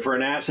heat for it for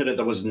an accident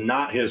that was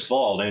not his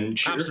fault. And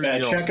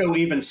Checo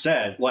even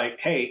said, like,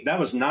 hey, that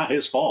was not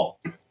his fault.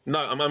 No,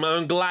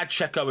 I'm glad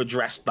Checo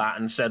addressed that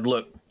and said,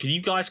 look, can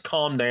you guys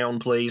calm down,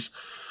 please?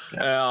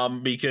 Yeah.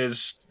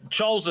 Because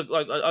Charles,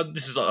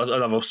 this is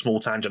another small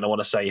tangent I want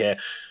to say here.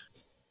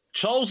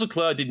 Charles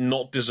Leclerc did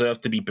not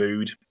deserve to be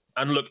booed.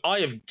 And look,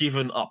 I have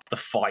given up the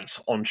fight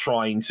on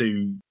trying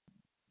to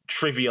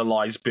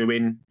trivialize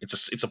booing.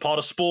 It's a part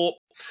of sport.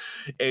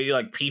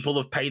 Like, people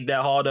have paid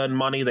their hard-earned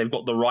money. They've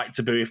got the right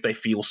to boo if they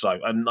feel so.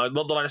 And not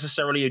that I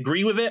necessarily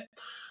agree with it.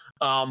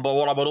 But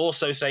what I would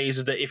also say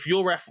is that if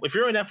you're an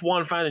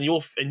F1 fan and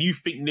you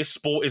think this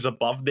sport is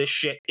above this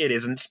shit, it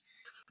isn't.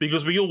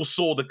 Because we all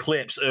saw the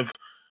clips of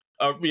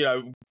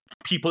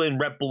people in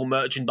Red Bull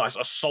merchandise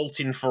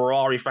assaulting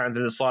Ferrari fans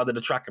in the side of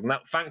the track, and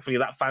thankfully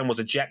that fan was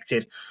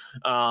ejected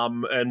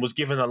and was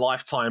given a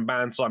lifetime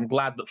ban. So I'm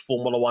glad that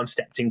Formula One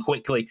stepped in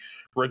quickly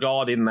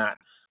regarding that.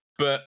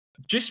 But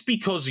just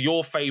because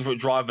your favorite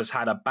driver's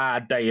had a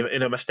bad day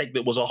in a mistake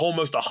that was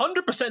almost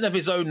 100% of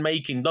his own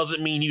making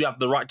doesn't mean you have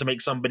the right to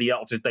make somebody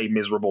else's day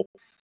miserable.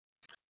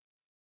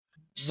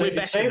 We're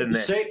better than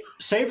this.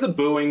 Save the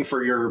booing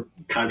for your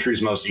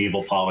country's most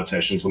evil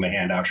politicians when they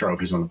hand out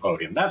trophies on the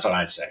podium. That's what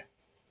I'd say.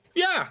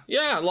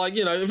 Yeah, like,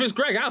 if it's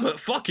Greg Abbott,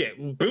 fuck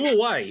it, boo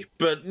away.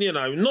 But,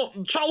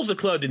 not Charles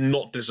Leclerc did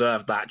not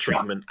deserve that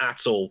treatment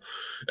at all.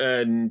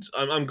 And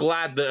I'm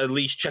glad that at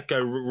least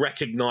Checo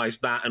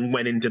recognized that and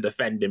went in to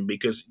defend him,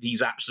 because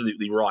he's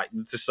absolutely right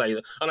to say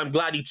that. And I'm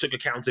glad he took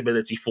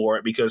accountability for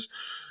it, because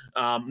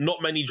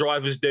not many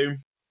drivers do.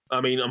 I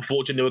mean,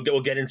 unfortunately,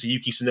 we'll get into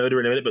Yuki Tsunoda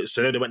in a minute, but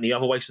Tsunoda went the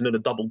other way.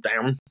 Tsunoda doubled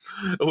down,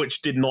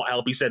 which did not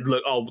help. He said,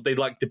 look, they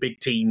like the big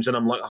teams. And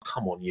I'm like, oh,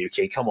 come on,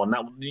 Yuki, come on.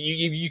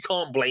 You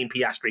can't blame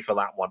Piastri for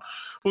that one.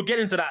 We'll get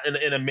into that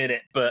in a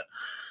minute, but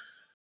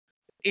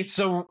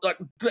Checo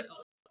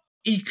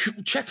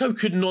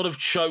could not have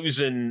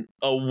chosen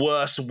a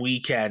worse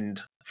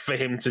weekend for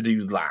him to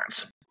do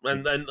that.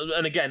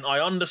 And again, I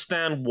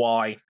understand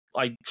why.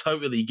 I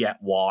totally get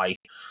why.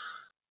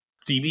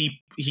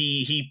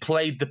 he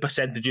played the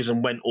percentages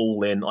and went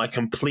all in. I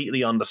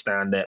completely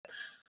understand it.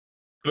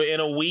 But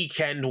in a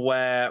weekend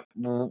where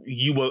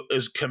you were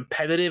as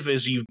competitive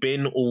as you've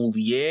been all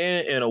year,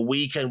 in a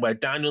weekend where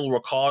Daniel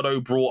Ricciardo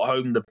brought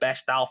home the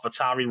best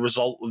AlphaTauri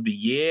result of the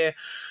year,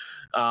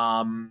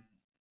 and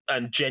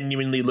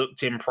genuinely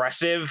looked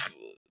impressive,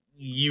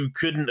 you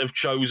couldn't have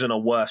chosen a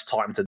worse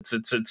time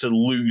to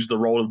lose the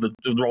roll of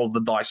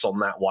the dice on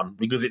that one,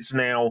 because it's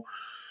now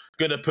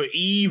going to put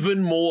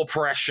even more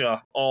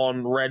pressure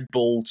on Red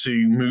Bull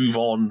to move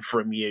on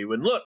from you.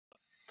 And look,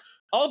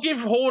 I'll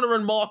give Horner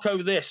and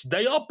Marco this.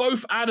 They are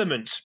both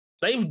adamant.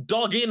 They've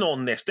dug in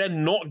on this. They're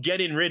not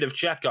getting rid of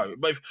Checo.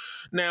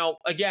 Now,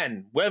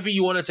 again, whether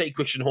you want to take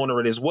Christian Horner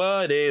at his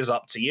word is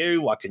up to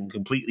you. I can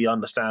completely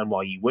understand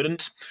why you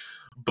wouldn't.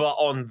 But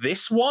on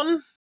this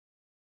one,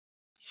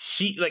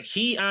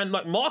 he and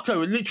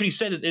Marco literally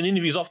said in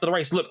interviews after the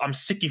race, look, I'm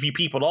sick of you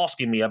people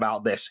asking me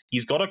about this.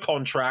 He's got a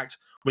contract.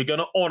 We're going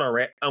to honor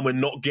it, and we're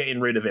not getting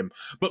rid of him.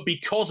 But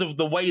because of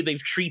the way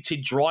they've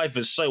treated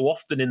drivers so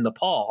often in the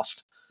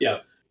past,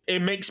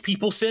 it makes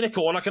people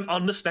cynical, and I can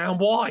understand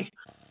why.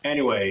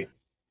 Anyway,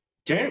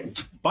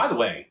 by the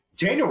way,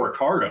 Daniel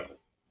Ricciardo,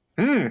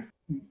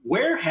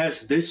 where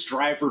has this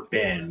driver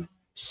been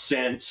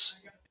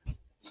since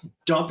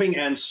dumping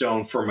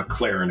Enstone for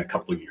McLaren a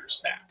couple of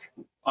years back,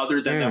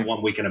 other than that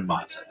one weekend in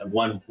Monza, that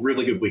one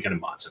really good weekend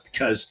in Monza?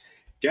 Because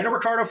Daniel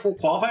Ricciardo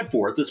qualified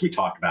fourth, as we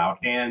talked about,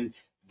 and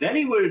then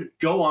he would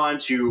go on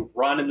to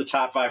run in the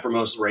top five for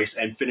most of the race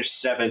and finish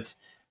seventh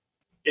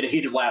in a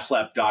heated last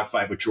lap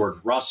dogfight with George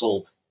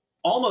Russell.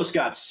 Almost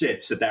got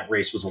sixth if that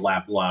race was a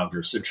lap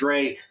longer. So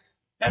Dre,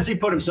 as he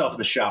put himself in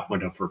the shop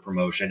window for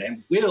promotion,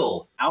 and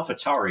will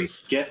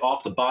AlphaTauri get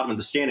off the bottom of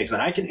the standings?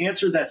 And I can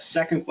answer that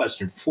second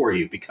question for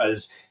you,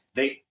 because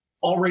they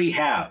already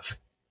have.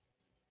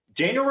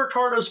 Daniel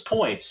Ricciardo's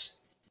points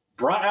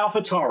brought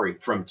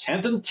AlphaTauri from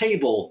 10th in the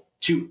table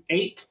to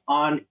 8th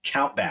on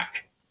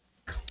countback.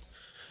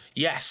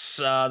 Yes,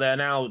 they're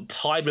now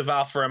tied with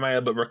Alfa Romeo,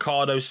 but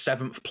Ricciardo's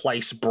 7th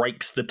place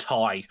breaks the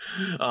tie,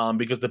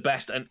 because the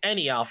best and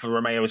any Alfa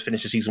Romeo has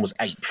finished the season was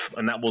 8th,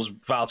 and that was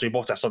Valtteri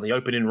Bottas on the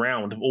opening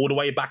round, all the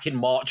way back in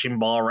March in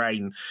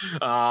Bahrain.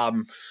 I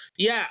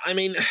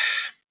mean,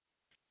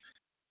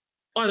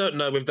 I don't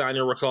know with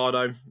Daniel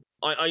Ricciardo.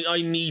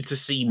 I need to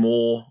see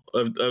more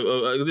of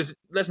this.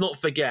 Let's not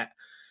forget,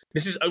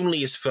 this is only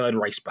his third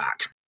race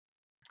back.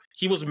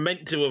 He was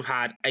meant to have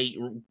had 8. He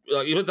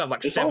was meant to have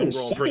it's 7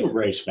 Grand Prix.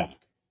 Race back,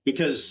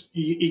 because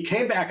he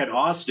came back in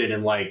Austin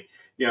and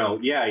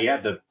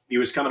he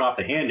was coming off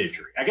the hand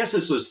injury. I guess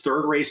this was his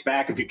third race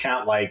back if you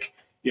count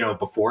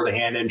before the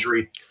hand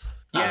injury.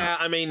 Yeah,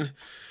 I mean,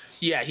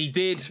 he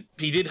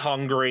did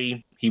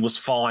Hungary. He was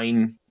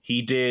fine.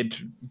 He did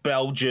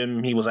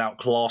Belgium. He was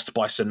outclassed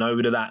by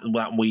Tsunoda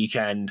that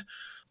weekend.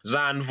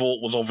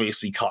 Zandvoort was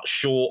obviously cut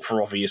short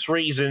for obvious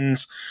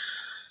reasons.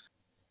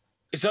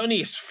 It's only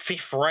his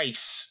 5th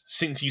race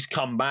since he's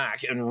come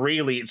back, and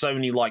really it's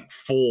only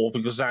 4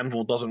 because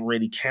Zandvoort doesn't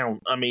really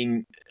count. I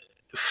mean,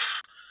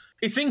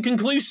 it's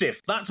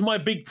inconclusive. That's my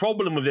big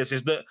problem with this,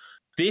 is that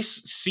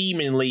this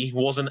seemingly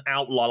was an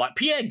outlier.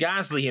 Pierre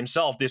Gasly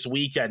himself this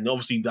weekend,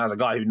 obviously as a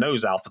guy who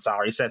knows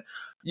AlphaTauri, said,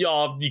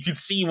 you could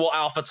see what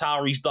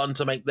AlphaTauri's done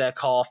to make their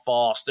car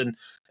fast. And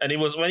it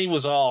was, when he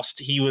was asked,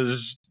 he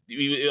was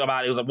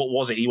like, what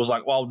was it? He was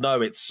like, well,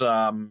 no, it's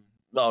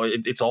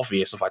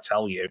obvious if I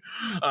tell you.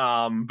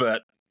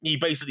 But he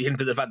basically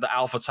hinted at the fact that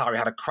AlphaTauri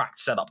had a cracked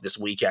setup this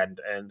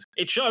weekend, and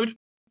it showed.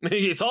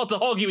 It's hard to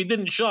argue it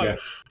didn't show. Yeah.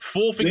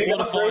 4th in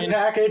qualifying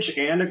package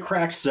and a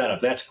cracked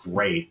setup. That's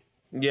great.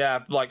 Yeah,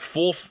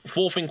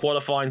 fourth in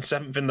qualifying,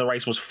 7th in the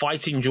race, was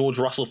fighting George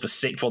Russell for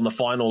 6th on the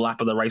final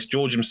lap of the race.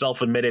 George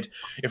himself admitted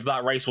if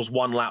that race was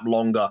 1 lap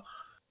longer,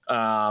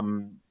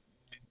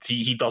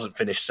 he doesn't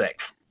finish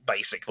 6th,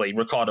 basically.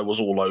 Ricciardo was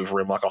all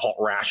over him like a hot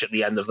rash at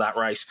the end of that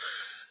race.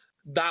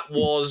 That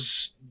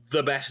was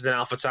the best that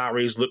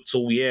AlphaTauri's looked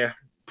all year.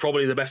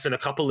 Probably the best in a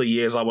couple of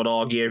years, I would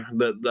argue,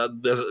 that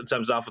in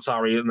terms of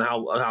AlphaTauri and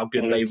how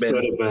good they've been.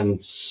 It could have been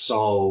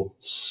so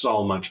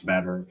much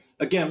better.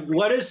 Again,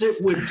 what is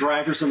it with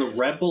drivers in the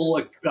Red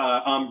Bull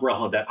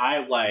umbrella that I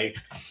like?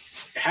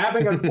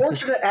 Having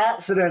unfortunate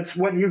accidents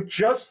when you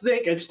just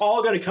think it's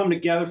all going to come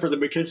together for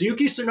them, because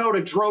Yuki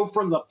Tsunoda drove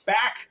from the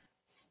back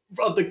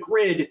of the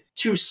grid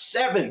to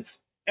 7th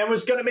and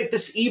was going to make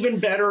this even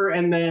better,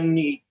 and then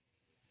he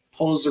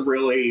pulls a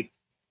really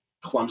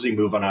clumsy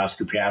move on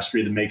Oscar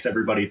Piastri that makes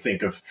everybody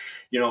think of,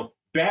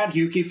 bad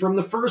Yuki from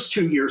the first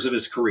 2 years of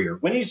his career,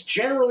 when he's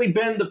generally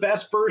been the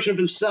best version of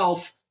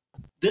himself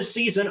this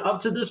season up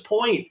to this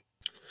point.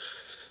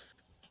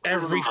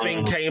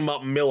 Everything came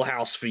up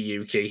Millhouse for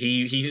Yuki.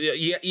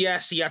 He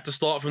had to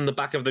start from the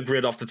back of the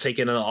grid after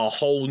taking a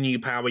whole new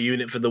power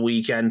unit for the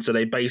weekend. So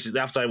they basically,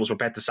 after he was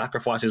prepared to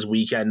sacrifice his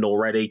weekend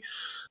already,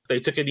 they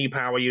took a new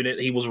power unit.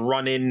 He was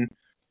running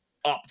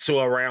up to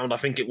around, I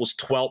think it was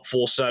 12th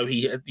or so.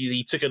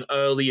 He took an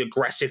early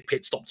aggressive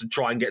pit stop to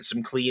try and get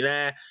some clean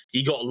air.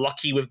 He got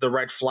lucky with the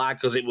red flag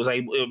because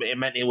it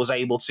meant it was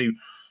able to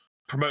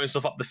promote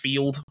himself up the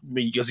field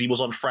because he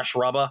was on fresh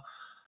rubber,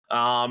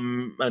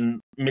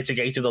 and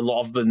mitigated a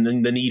lot of the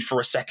need for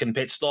a second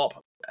pit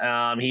stop.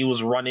 He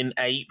was running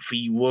 8th.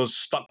 He was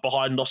stuck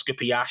behind Oscar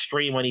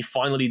Piastri, and when he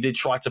finally did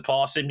try to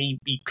pass him,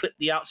 he clipped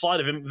the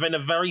outside of him in a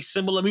very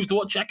similar move to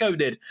what Checo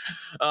did.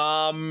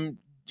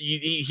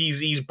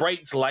 He's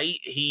braked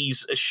late.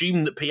 He's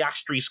assumed that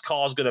Piastri's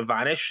car's going to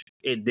vanish.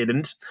 It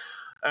didn't,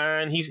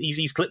 and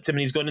he's clipped him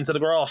and he's gone into the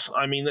grass.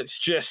 I mean, it's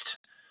just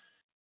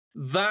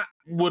that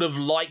would have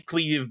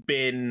likely have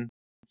been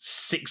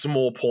 6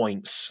 more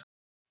points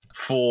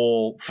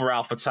for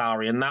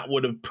AlphaTauri, and that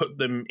would have put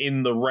them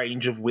in the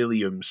range of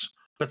Williams,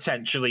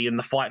 potentially in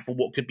the fight for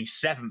what could be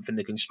 7th in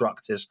the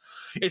Constructors.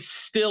 It's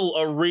still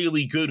a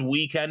really good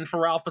weekend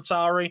for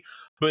AlphaTauri,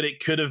 but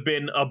it could have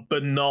been a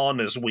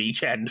bananas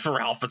weekend for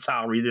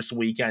AlphaTauri this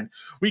weekend.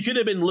 We could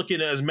have been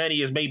looking at as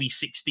many as maybe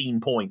 16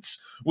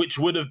 points, which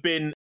would have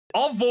been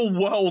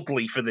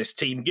otherworldly for this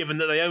team, given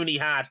that they only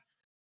had,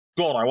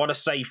 God, I want to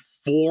say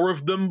 4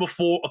 of them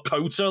before a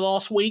Kota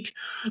last week.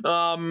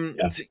 By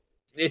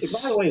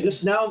the way,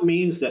 this now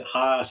means that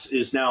Haas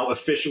is now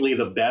officially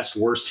the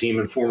worst team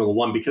in Formula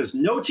One, because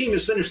no team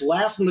has finished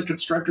last in the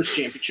Constructors'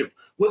 Championship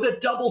with a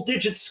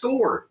double-digit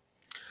score.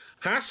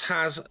 Haas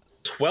has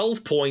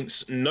 12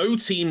 points. No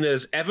team that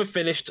has ever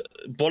finished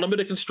bottom of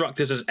the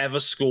Constructors has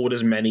ever scored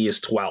as many as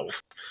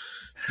 12.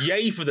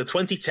 Yay for the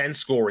 2010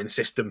 scoring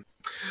system.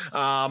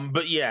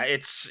 But yeah,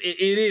 it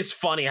is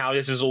funny how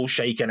this is all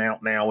shaken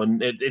out now,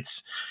 and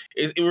it's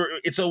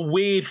a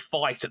weird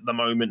fight at the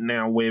moment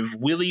now with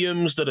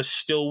Williams that are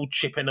still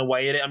chipping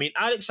away at it. I mean,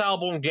 Alex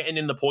Albon getting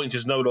in the points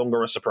is no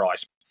longer a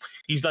surprise.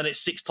 He's done it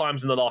 6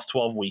 times in the last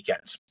 12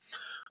 weekends.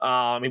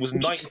 It was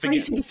It's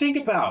crazy to think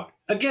about.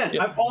 Again,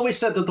 I've always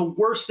said that the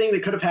worst thing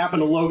that could have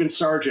happened to Logan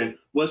Sargent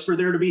was for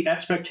there to be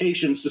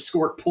expectations to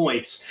score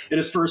points in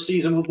his first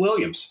season with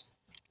Williams.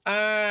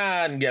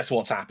 And guess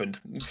what's happened?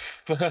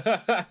 And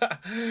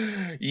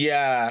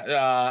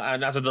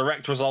as a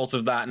direct result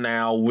of that,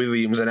 now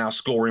Williams are now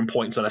scoring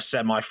points on a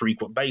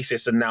semi-frequent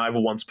basis, and now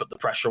everyone's put the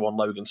pressure on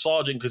Logan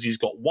Sargent because he's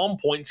got 1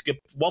 point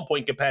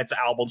compared to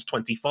Albon's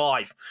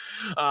 25.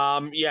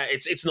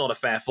 It's not a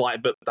fair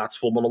fight, but that's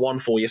Formula One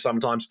for you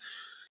sometimes.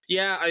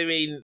 Yeah, I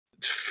mean,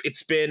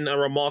 it's been a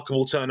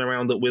remarkable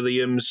turnaround at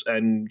Williams,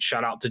 and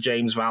shout out to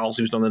James Vowles,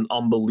 who's done an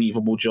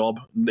unbelievable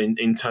job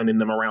in turning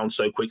them around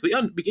so quickly.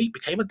 And he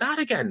became a dad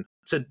again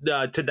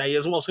today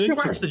as well. So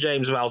congrats to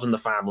James Vowles and the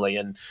family,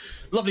 and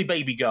lovely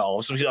baby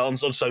girl on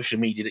social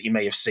media that you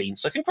may have seen.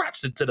 So congrats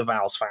to the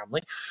Vowles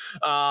family.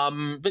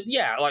 But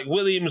yeah, like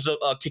Williams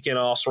are kicking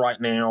ass right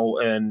now,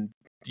 and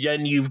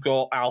then you've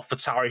got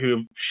AlphaTauri, who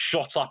have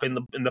shot up in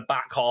the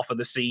back half of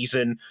the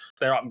season.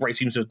 Their upgrade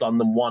seems to have done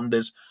them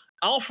wonders.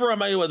 Alfa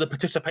Romeo are the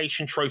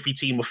participation trophy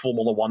team of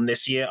Formula One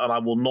this year, and I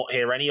will not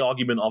hear any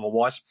argument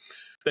otherwise.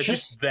 They're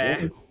just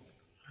there.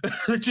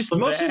 They're just the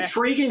most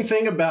intriguing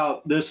thing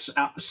about this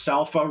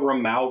Alfa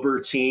Romeo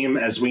team,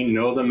 as we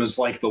know them, is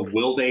like the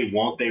will they,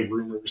 won't they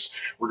rumors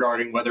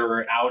regarding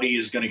whether Audi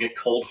is going to get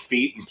cold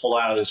feet and pull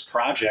out of this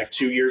project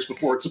 2 years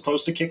before it's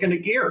supposed to kick into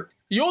gear.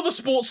 You're the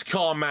sports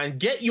car man.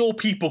 Get your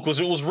people, because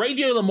it was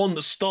Radio Le Monde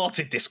that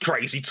started this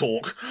crazy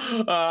talk.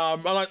 And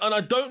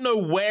I don't know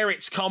where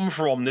it's come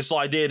from, this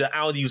idea that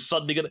Audi is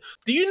suddenly going to...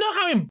 Do you know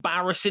how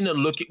embarrassing a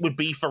look it would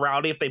be for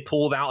Audi if they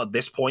pulled out at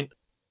this point?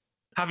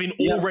 Having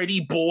already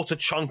bought a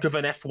chunk of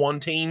an F1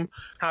 team,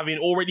 having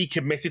already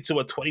committed to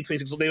a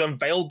 2026... They've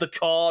unveiled the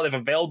car, they've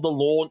unveiled the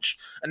launch,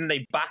 and then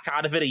they back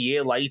out of it a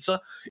year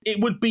later.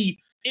 It would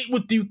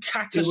do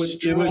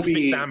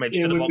catastrophic damage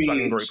to the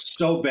Volkswagen Group.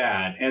 So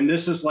bad. And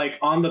this is like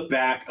on the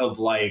back of,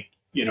 like,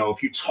 you know,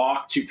 if you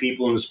talk to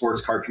people in the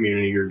sports car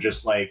community, you're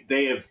just like,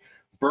 they have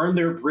burned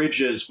their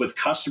bridges with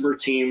customer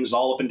teams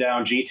all up and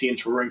down GT and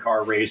touring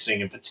car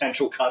racing and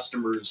potential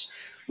customers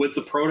with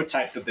the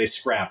prototype that they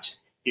scrapped,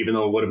 even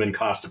though it would have been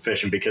cost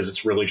efficient because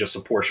it's really just a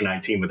Porsche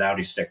 19 with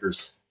Audi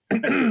stickers.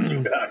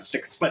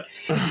 But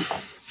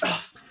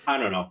I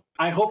don't know.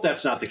 I hope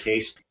that's not the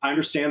case. I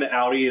understand that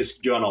Audi has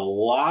done a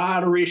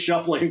lot of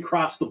reshuffling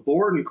across the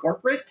board in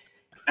corporate,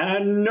 and I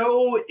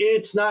know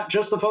it's not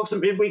just the folks at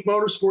Midweek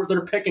Motorsport that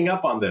are picking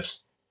up on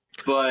this,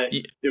 but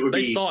it would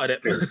be started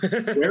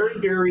it. very,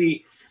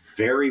 very,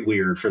 very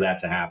weird for that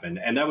to happen,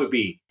 and that would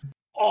be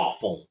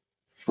awful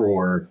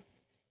for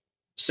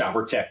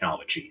Sauber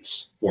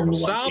Technologies Formula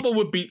One. Sauber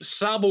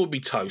would be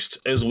toast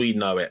as we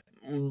know it,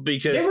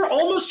 because they were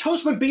almost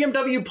toast when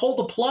BMW pulled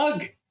the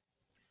plug.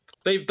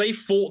 They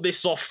fought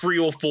this off 3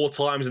 or 4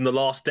 times in the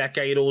last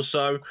decade or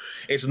so.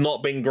 It's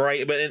not been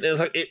great, but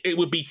it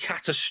would be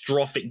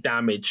catastrophic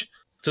damage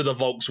to the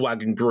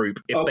Volkswagen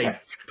Group if they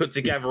put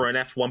together an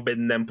F1 bid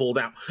and then pulled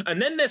out.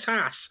 And then there's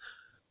Haas,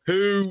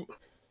 who,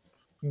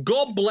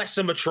 God bless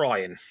them, are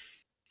trying.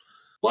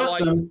 Bless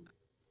them.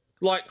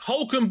 Like,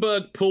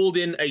 Hulkenberg pulled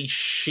in a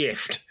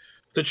shift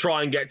to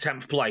try and get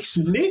 10th place.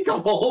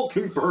 Nico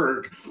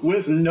Hulkenberg,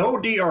 with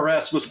no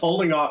DRS, was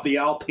holding off the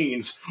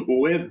Alpines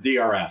with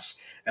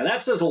DRS. And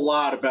that says a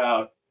lot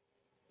about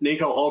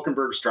Nico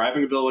Hulkenberg's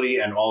driving ability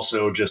and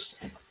also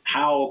just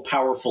how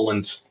powerful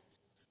and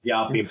the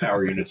Alpine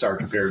power units are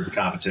compared to the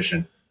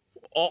competition.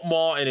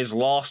 Otmar, in his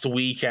last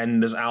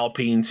weekend as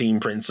Alpine team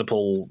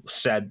principal,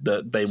 said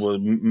that they were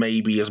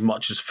maybe as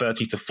much as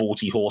 30 to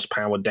 40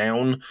 horsepower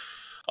down.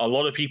 A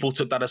lot of people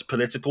took that as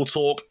political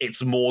talk.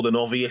 It's more than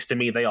obvious to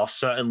me they are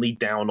certainly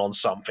down on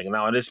something.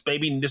 Now, this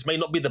may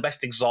not be the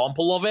best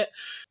example of it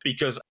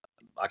because,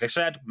 like I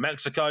said,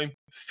 Mexico,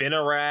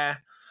 thinner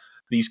air.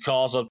 These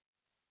cars are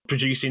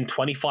producing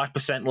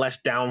 25% less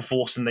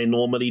downforce than they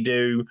normally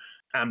do.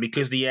 And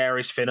because the air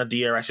is thinner,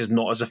 DRS is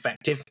not as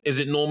effective as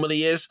it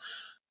normally is.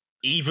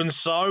 Even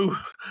so,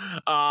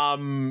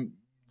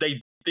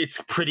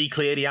 it's pretty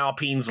clear the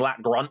Alpines lack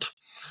grunt.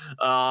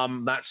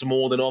 That's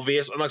more than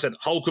obvious. And like I said,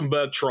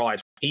 Hülkenberg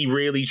tried. He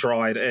really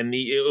tried. And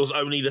it was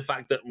only the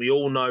fact that we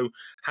all know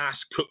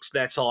Haas cooks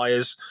their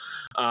tyres,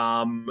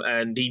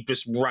 and he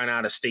just ran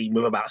out of steam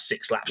with about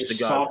 6 laps to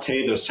go.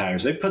 Saute those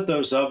tires. They put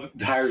those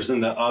tires in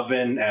the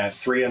oven at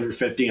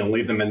 350 and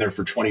leave them in there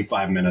for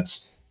 25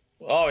 minutes.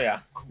 Oh,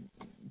 yeah.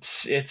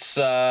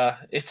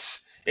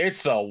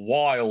 It's a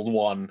wild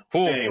one.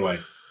 Ooh. Anyway,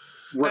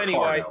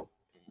 Ricciardo.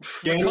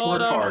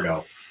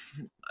 Ricciardo.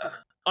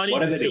 I need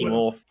to see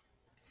more.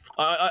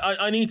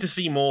 I need to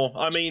see more.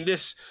 I mean,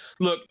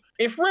 look,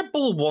 if Red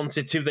Bull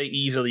wanted to, they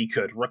easily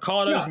could.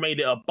 Ricciardo's made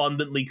it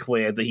abundantly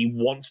clear that he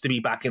wants to be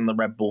back in the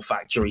Red Bull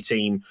factory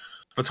team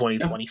for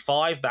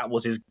 2025. Yeah. That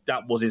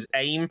was his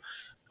aim.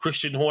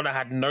 Christian Horner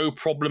had no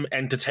problem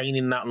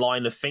entertaining that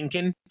line of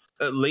thinking,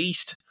 at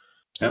least.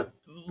 Yeah.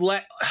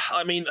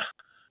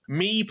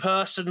 Me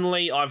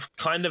personally, I've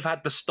kind of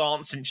had the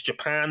stance since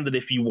Japan that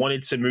if you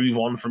wanted to move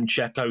on from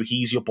Checo,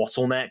 he's your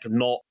bottleneck,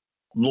 not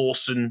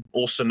Lawson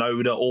or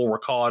Tsunoda or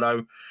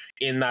Ricciardo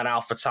in that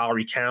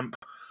AlphaTauri camp.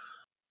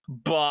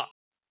 But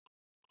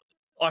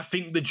I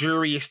think the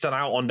jury is still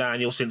out on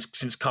Daniel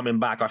since coming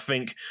back. I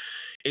think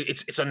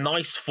it's a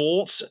nice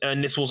thought,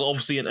 and this was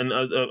obviously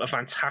a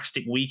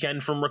fantastic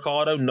weekend from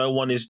Ricciardo. No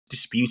one is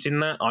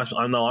disputing that.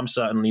 I know I'm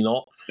certainly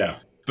not. Yeah.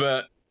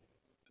 But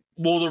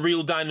will the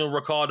real Daniel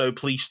Ricciardo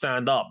please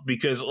stand up?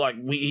 Because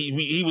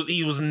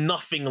he was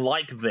nothing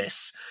like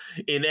this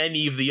in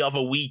any of the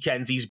other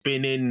weekends he's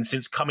been in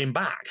since coming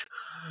back.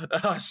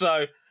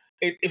 So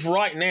if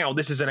right now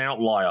this is an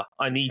outlier,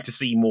 I need to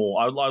see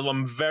more.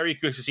 I'm very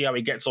curious to see how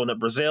he gets on at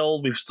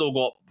Brazil. We've still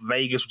got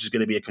Vegas, which is going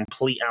to be a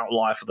complete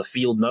outlier for the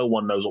field. No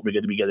one knows what we're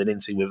going to be getting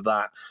into with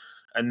that.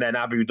 And then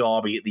Abu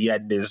Dhabi at the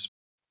end is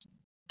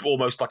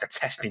almost like a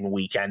testing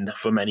weekend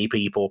for many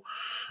people.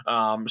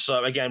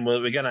 So again,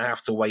 we're going to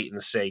have to wait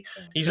and see.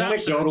 He's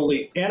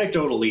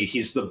anecdotally,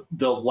 he's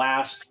the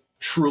last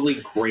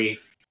truly great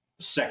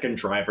second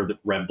driver that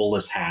Red Bull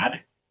has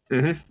had.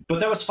 Mm-hmm. But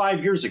that was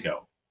 5 years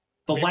ago.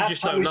 The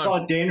last time we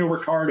saw Daniel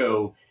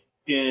Ricciardo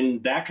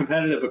in that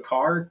competitive a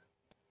car,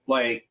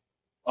 like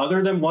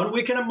other than 1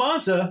 weekend at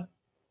Monza,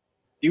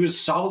 he was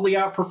solidly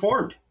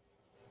outperformed.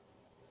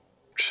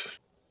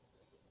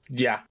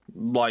 Yeah,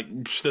 like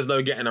there's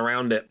no getting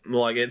around it.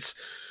 Like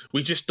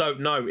we just don't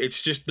know.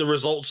 It's just the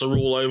results are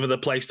all over the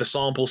place. The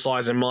sample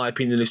size, in my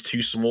opinion, is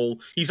too small.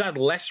 He's had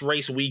less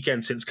race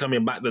weekends since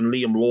coming back than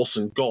Liam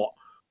Lawson got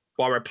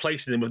by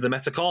replacing him with the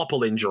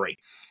metacarpal injury.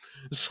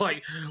 It's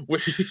like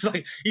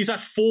he's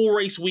had 4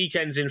 race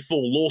weekends in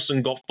full.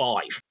 Lawson got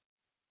 5,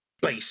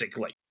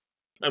 basically.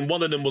 And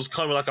one of them was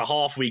kind of like a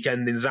half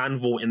weekend in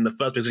Zandvoort in the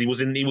first because he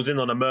was in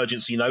on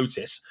emergency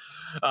notice.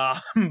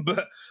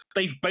 But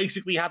they've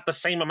basically had the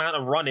same amount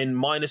of running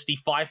minus the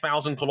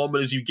 5,000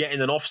 kilometers you get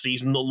in an off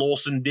season that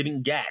Lawson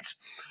didn't get.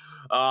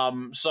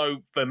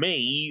 So for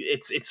me,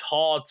 it's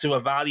hard to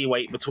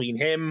evaluate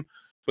between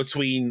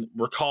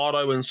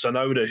Ricciardo and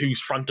Tsunoda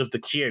who's front of the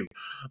queue.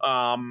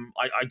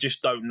 I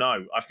just don't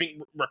know. I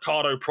think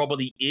Ricciardo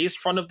probably is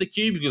front of the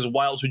queue because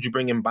why else would you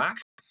bring him back?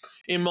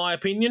 In my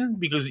opinion,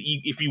 because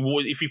if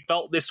you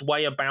felt this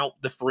way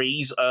about the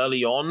freeze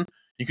early on,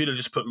 you could have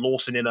just put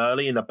Lawson in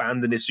early and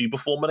abandoned his Super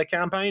Formula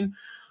campaign.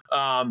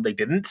 They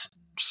didn't,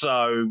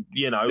 so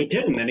they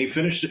didn't, and he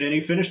finished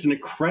an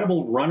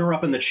incredible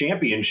runner-up in the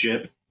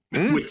championship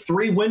with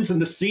 3 wins in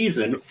the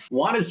season.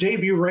 Won his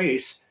debut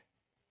race.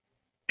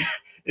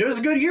 It was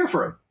a good year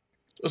for him.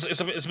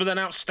 It's been an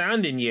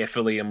outstanding year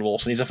for Liam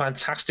Lawson. He's a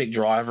fantastic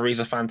driver. He's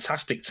a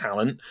fantastic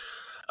talent.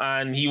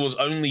 And he was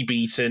only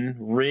beaten,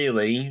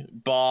 really,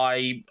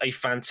 by a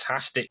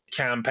fantastic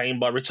campaign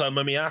by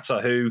Ritomo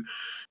Miata, who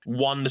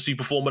won the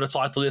Super Formula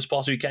title this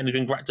past weekend.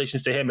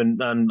 Congratulations to him.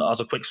 And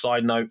as a quick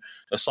side note,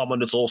 as someone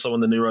that's also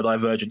on the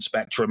neurodivergent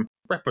spectrum,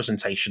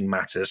 representation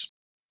matters.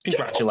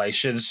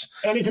 Congratulations.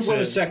 And he can win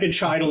a second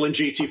title in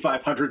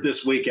GT500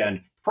 this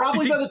weekend.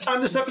 Probably by the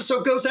time this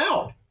episode goes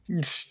out.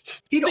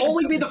 He'd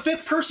only be the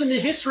 5th person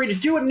in history to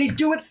do it, and he'd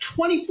do it at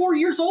 24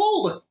 years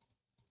old.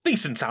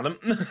 Decent talent.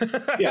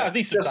 Yeah,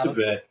 decent just talent.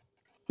 A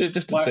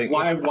bit.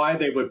 Why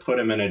they would put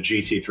him in a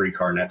GT3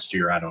 car next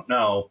year, I don't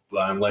know.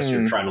 Unless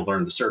you're trying to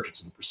learn the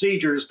circuits and the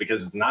procedures,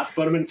 because not to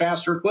put him in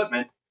faster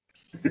equipment.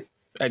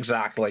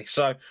 Exactly.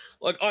 So,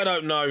 I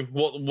don't know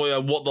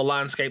what the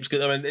landscape's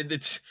going. I mean,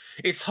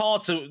 it's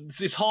hard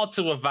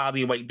to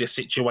evaluate this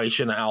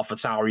situation at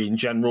AlphaTauri in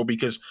general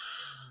because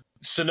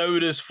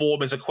Sonoda's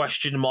form is a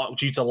question mark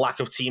due to lack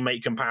of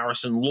teammate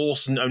comparison.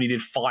 Lawson only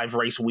did 5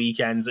 race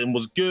weekends and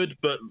was good,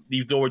 but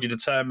you've already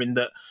determined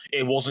that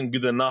it wasn't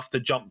good enough to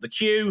jump the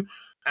queue.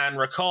 And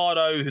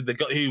Ricciardo,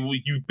 who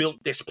you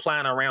built this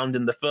plan around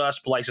in the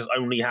first place, has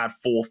only had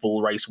 4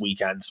 full race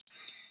weekends.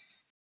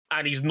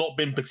 And he's not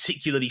been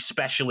particularly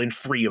special in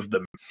 3 of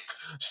them.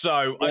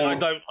 So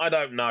I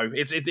don't know.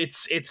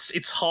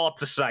 It's hard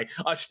to say.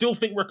 I still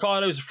think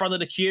Ricciardo's in front of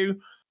the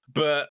queue,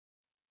 but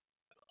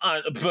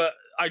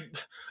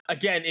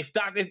again, if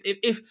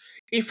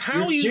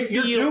how you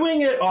feel, you're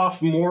doing it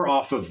more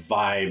off of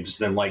vibes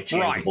than like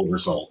tangible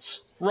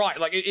results, right?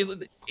 Like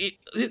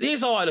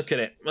here's how I look at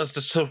it. As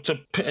to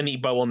put a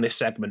neat bow on this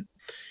segment.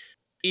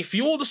 If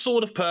you're the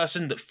sort of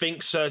person that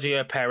thinks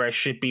Sergio Perez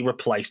should be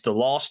replaced, the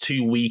last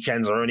 2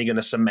 weekends are only going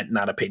to cement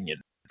that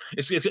opinion.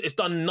 It's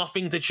done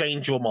nothing to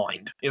change your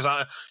mind.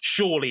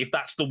 Surely, if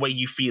that's the way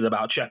you feel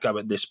about Checo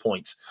at this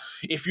point.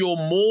 If you're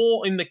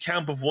more in the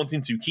camp of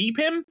wanting to keep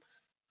him,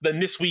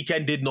 then this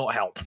weekend did not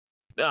help.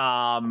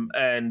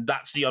 And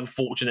that's the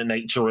unfortunate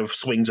nature of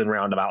swings and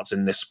roundabouts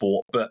in this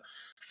sport. But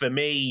for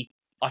me,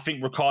 I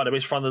think Ricciardo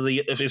is front of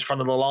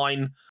the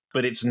line,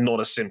 but it's not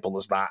as simple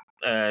as that.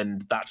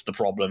 And that's the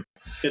problem.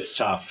 It's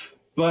tough.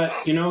 But,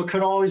 it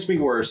could always be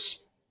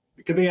worse.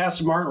 It could be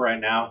Aston Martin right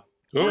now.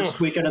 Worst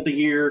weekend of the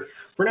year.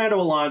 Fernando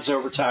Alonso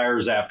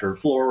retires after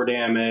floor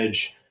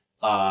damage.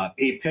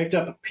 He picked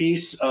up a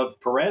piece of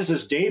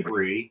Perez's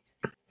debris,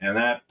 and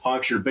that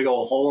punctured a big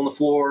old hole in the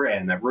floor,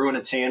 and that ruined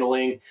its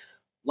handling.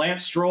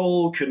 Lance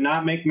Stroll could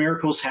not make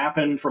miracles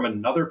happen from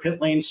another pit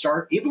lane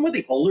start, even with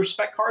the older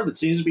spec car that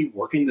seems to be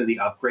working to the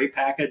upgrade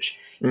package.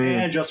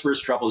 And just for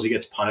his troubles, he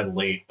gets punted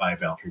late by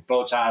Valtteri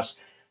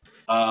Bottas.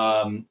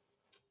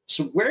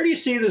 So where do you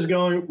see this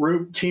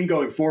team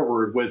going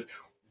forward with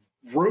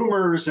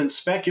rumors and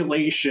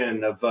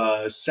speculation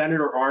of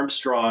Senator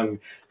Armstrong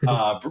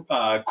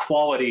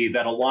quality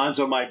that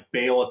Alonso might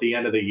bail at the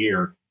end of the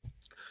year?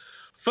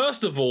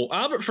 First of all,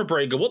 Albert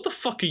Fabrega, what the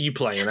fuck are you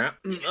playing at?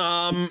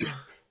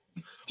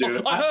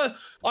 Dude, I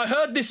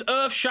heard this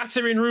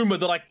earth-shattering rumor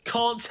that I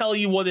can't tell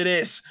you what it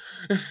is.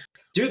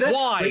 Dude, that's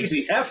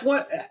crazy.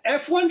 F1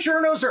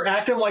 journos are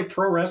acting like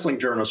pro wrestling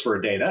journos for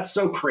a day. That's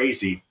so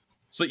crazy.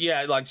 So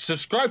yeah,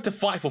 subscribe to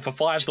Fightful for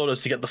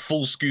 $5 to get the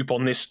full scoop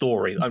on this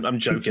story. I'm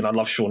joking. I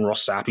love Sean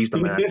Ross Sapp. He's the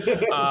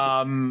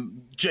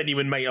man.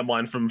 Genuine mate of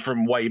mine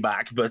from way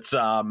back. But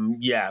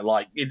yeah,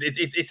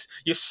 it's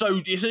you're so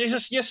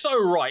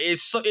right.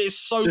 It's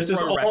so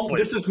pro wrestling.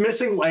 This is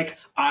missing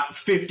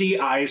 50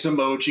 eyes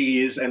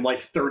emojis and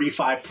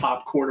 35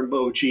 popcorn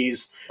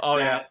emojis. Oh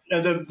yeah.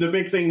 The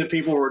big thing that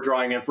people were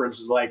drawing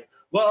inference is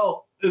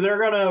well, they're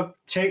going to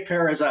take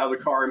Perez out of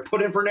the car and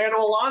put in Fernando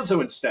Alonso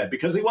instead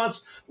because he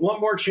wants one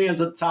more chance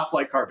at the top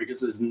light car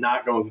because it's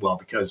not going well.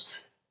 Because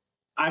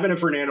I've been a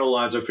Fernando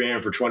Alonso fan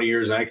for 20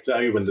 years, and I can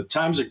tell you when the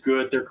times are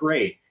good, they're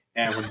great.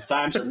 And when the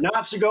times are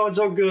not going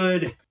so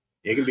good,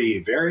 it can be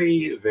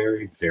very,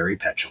 very, very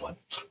petulant.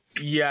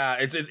 Yeah,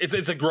 it's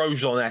a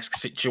Grosjean-esque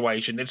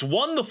situation. It's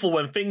wonderful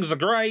when things are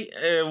great.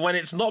 When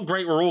it's not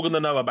great, we're all going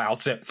to know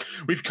about it.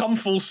 We've come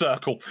full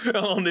circle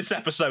on this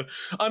episode.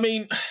 I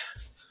mean,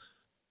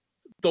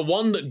 the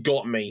one that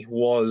got me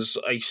was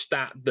a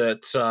stat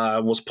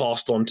that was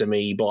passed on to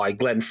me by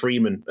Glenn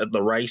Freeman at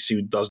the race,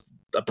 who does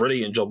a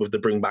brilliant job with the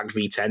Bring Back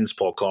V10s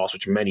podcast,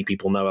 which many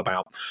people know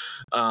about.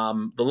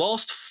 The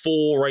last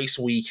 4 race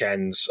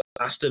weekends,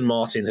 Aston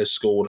Martin has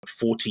scored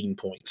 14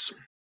 points.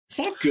 Is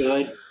that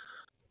good?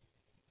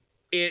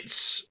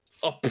 It's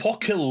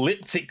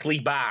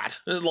apocalyptically bad.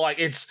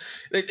 Let's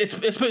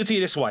put it to you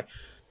this way.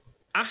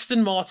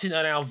 Aston Martin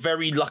are now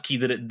very lucky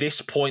that at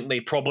this point they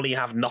probably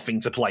have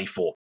nothing to play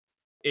for.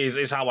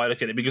 Is how I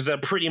look at it, because they're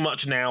pretty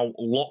much now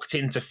locked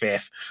into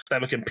 5th. They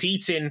were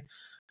competing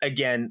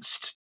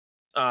against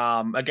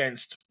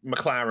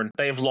McLaren.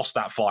 They have lost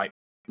that fight.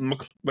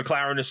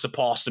 McLaren has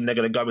surpassed them. They're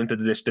going to go into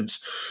the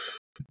distance.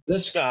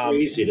 That's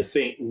crazy to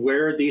think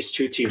where these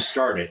two teams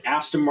started.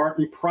 Aston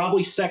Martin,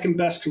 probably second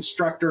best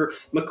constructor.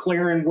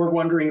 McLaren, we're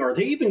wondering, are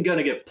they even going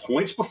to get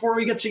points before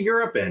we get to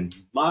Europe? And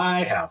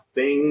my, how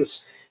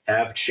things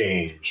have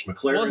changed.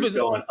 McLaren's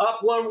going up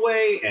one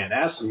way, and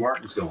Aston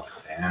Martin's going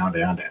down,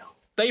 down, down.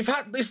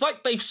 It's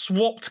like they've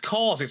swapped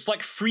cars. It's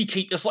like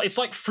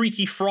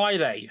Freaky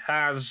Friday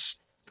has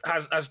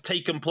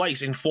taken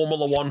place in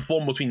Formula One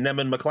form between them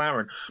and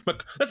McLaren.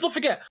 But let's not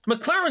forget,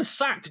 McLaren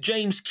sacked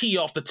James Key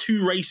after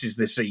 2 races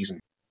this season.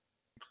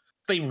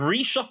 They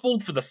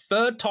reshuffled for the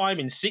 3rd time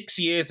in 6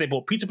 years. They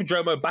brought Peter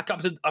Prodromou back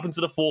up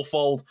into the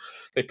fourfold.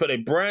 They put a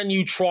brand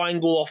new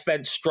triangle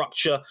offense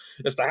structure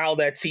as to how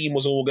their team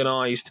was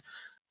organized.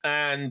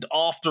 And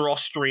after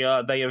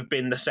Austria, they have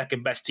been the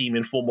second best team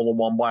in Formula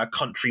One by a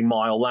country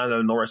mile.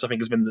 Lando Norris, I think,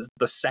 has been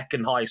the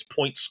second highest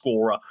point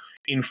scorer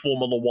in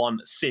Formula One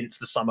since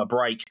the summer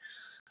break.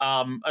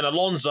 And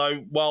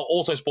Alonso, well,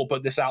 Autosport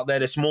put this out there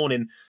this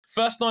morning.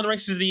 First 9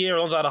 races of the year,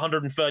 Alonso had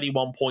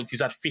 131 points.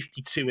 He's had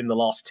 52 in the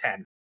last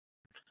 10.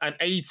 And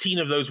 18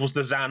 of those was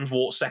the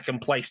Zandvoort second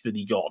place that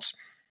he got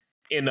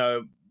in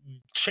a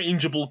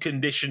changeable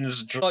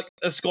conditions. Like,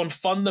 it's gone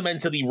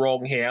fundamentally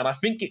wrong here, and I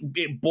think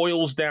it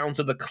boils down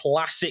to the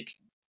classic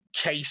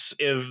case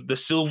of the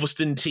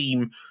Silverstone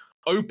team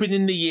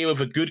opening the year with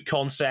a good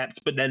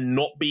concept, but then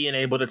not being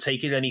able to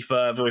take it any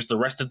further as the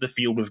rest of the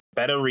field with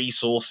better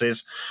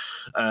resources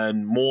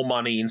and more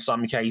money in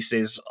some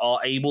cases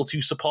are able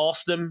to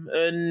surpass them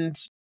and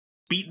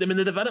beat them in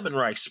the development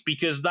race,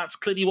 because that's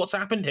clearly what's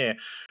happened here.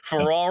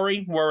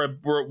 Ferrari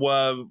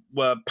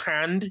were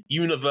panned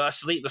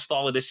universally at the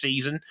start of this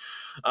season,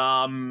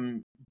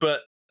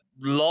 but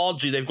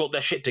largely they've got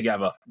their shit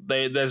together.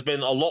 There's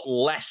been a lot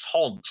less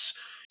Hods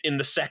in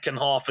the second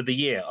half of the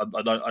year.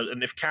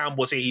 And if Cam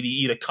was here, he'd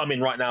either come in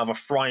right now with a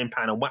frying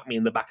pan and whack me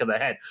in the back of the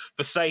head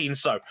for saying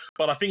so.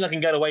 But I think I can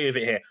get away with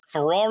it here.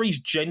 Ferrari's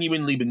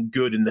genuinely been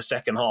good in the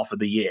second half of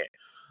the year.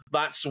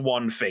 That's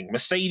one thing.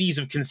 Mercedes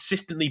have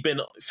consistently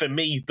been, for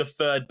me, the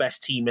third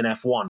best team in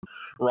F1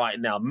 right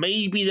now.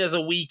 Maybe there's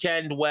a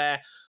weekend where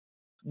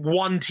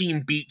one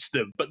team beats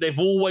them, but they've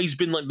always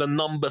been like the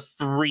number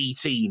 3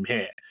 team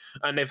here.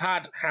 And they've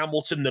had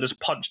Hamilton that has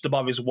punched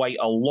above his weight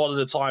a lot of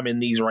the time in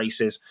these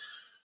races.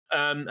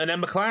 And then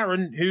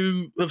McLaren,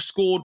 who have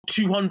scored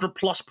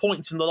 200-plus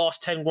points in the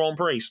last 10 Grand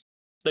Prix.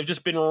 They've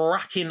just been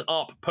racking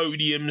up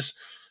podiums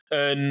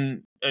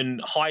and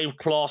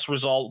high-class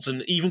results,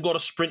 and even got a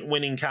sprint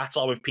win in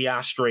Qatar with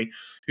Piastri.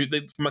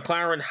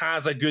 McLaren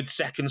has a good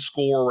second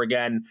scorer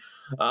again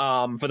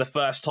for the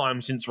first time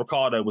since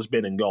Ricciardo was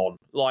been and gone.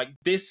 Like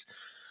this...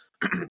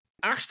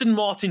 Aston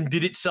Martin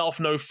did itself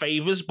no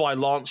favours by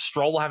Lance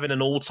Stroll having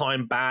an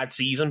all-time bad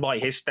season by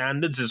his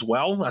standards as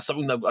well. That's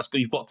something that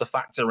you've got to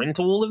factor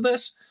into all of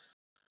this.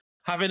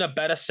 Having a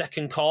better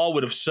second car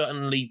would have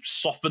certainly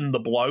softened the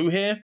blow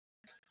here.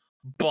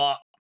 But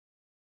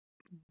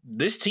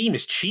this team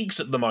is cheeks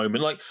at the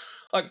moment. Like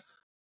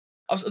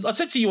I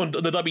said to you on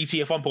the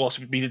WTF1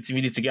 podcast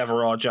we did together,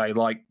 RJ,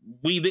 like,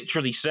 we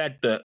literally said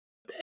that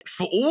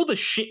for all the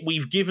shit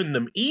we've given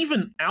them,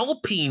 even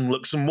Alpine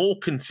looks more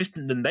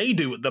consistent than they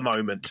do at the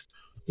moment.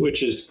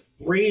 Which is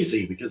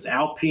crazy, because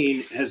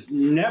Alpine has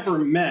never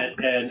met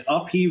an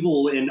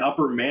upheaval in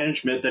upper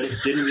management that it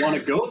didn't want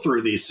to go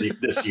through this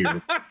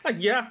year.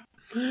 Yeah.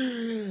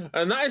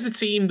 And that is a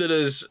team that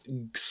has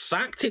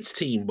sacked its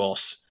team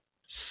boss,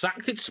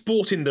 sacked its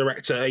sporting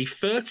director, a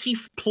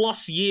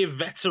 30-plus year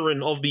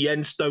veteran of the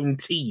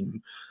Enstone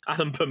team,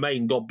 Adam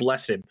Permain, God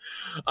bless him.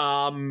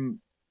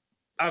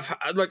 I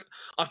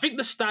think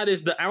the stat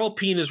is that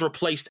Alpine has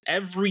replaced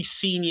every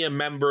senior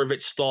member of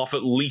its staff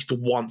at least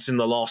once in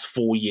the last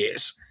 4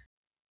 years,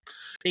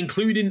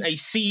 including a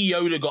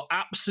CEO that got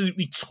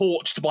absolutely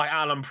torched by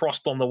Alan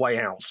Prost on the way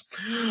out.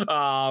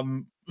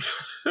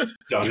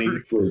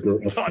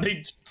 Dunning-Kruger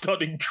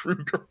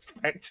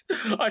effect.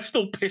 I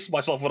still piss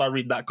myself when I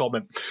read that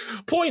comment.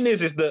 Point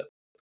is that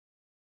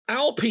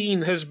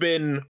Alpine has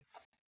been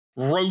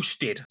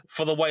roasted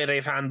for the way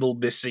they've handled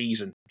this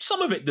season.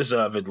 Some of it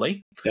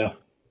deservedly. Yeah.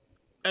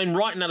 And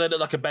right now they look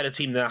like a better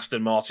team than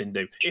Aston Martin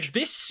do. If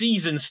this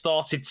season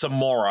started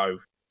tomorrow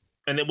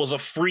and it was a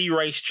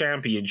 3-race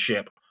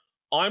championship,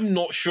 I'm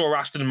not sure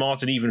Aston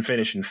Martin even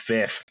finish in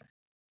 5th.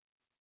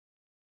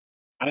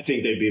 I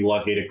think they'd be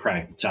lucky to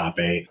crack the top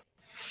 8.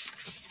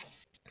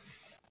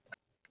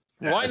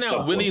 Right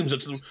now,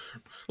 Williams,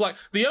 like,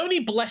 the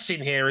only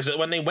blessing here is that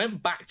when they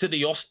went back to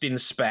the Austin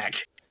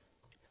spec,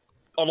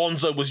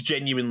 Alonso was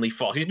genuinely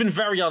fast. He's been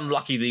very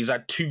unlucky that he's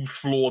had 2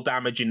 floor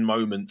damaging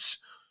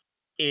moments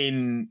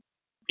in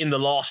the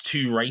last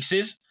 2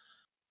 races.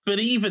 But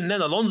even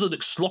then, Alonso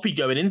looked sloppy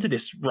going into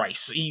this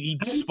race. He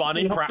spun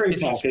in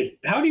practice.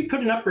 How do you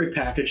put an upgrade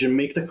package and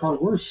make the car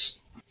worse?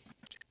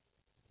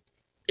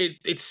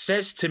 It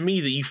says to me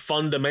that you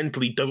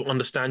fundamentally don't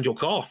understand your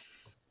car.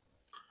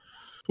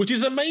 Which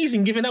is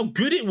amazing given how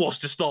good it was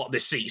to start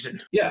this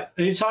season. Yeah,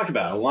 and you talked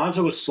about it.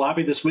 Alonso was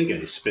sloppy this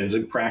weekend. He spins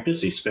in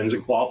practice, he spins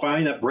in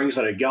qualifying. That brings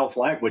out a Gel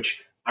flag,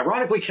 which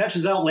ironically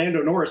catches out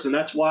Lando Norris, and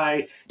that's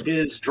why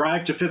his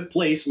drive to 5th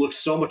place looks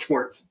so much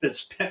more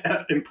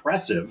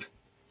impressive.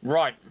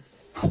 Right.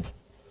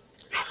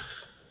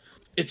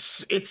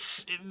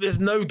 It's there's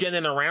no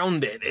getting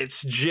around it.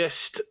 It's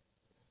just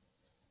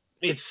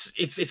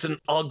it's an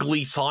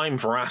ugly time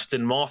for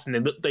Aston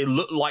Martin. They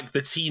look like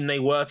the team they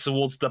were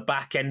towards the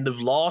back end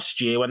of last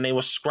year when they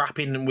were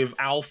scrapping with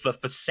Alpha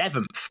for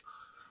 7th.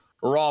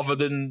 Rather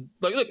than,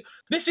 like, look,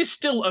 this is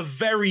still a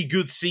very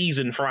good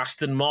season for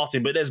Aston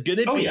Martin, but there's going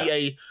to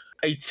be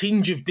a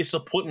tinge of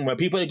disappointment where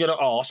people are going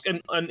to ask,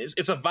 and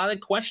it's a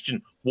valid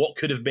question, what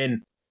could have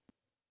been?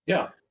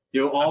 Yeah,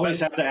 you'll always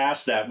have to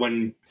ask that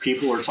when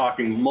people are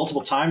talking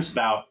multiple times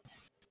about,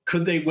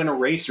 could they win a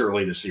race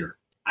early this year?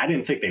 I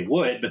didn't think they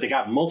would, but they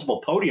got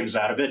multiple podiums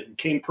out of it and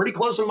came pretty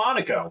close in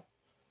Monaco.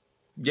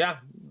 Yeah,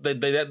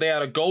 they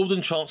had a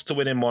golden chance to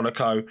win in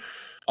Monaco.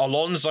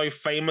 Alonso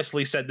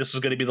famously said this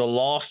was going to be the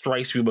last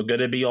race we were going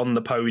to be on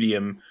the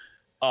podium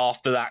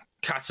after that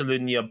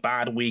Catalonia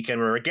bad weekend,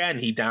 where again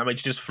he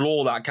damaged his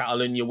floor that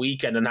Catalonia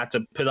weekend and had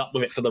to put up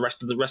with it for the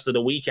rest of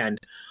the weekend.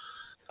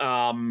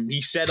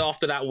 He said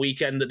after that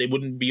weekend that they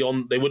wouldn't be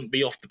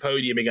off the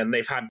podium again.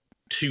 They've had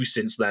 2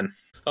 since then.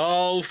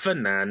 Oh,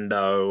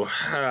 Fernando.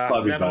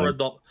 Never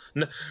adopt.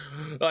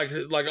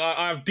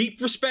 I have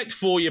deep respect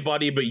for you,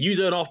 buddy, but you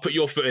don't have to put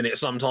your foot in it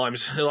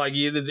sometimes.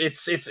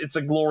 It's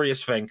a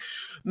glorious thing.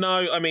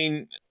 No, I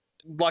mean,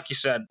 like you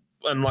said,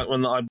 and like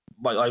when I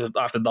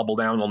have to double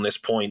down on this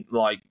point,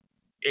 like,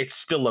 it's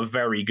still a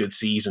very good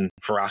season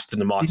for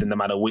Aston Martin, no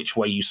matter which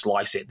way you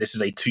slice it. This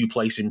is a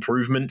 2-place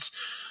improvement.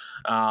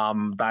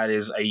 That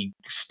is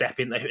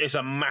it's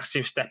a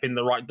massive step in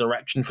the right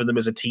direction for them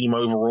as a team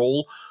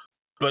overall.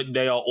 But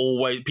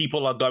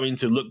people are going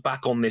to look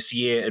back on this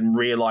year and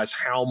realize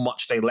how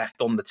much they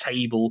left on the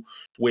table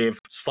with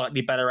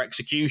slightly better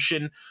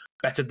execution,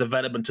 better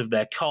development of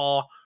their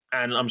car,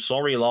 and I'm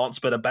sorry, Lance,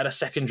 but a better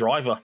second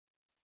driver.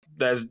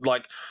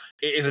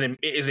 It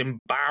is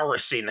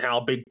embarrassing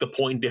how big the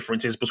point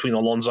difference is between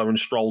Alonso and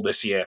Stroll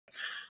this year.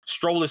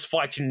 Stroll is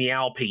fighting the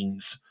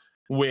Alpines,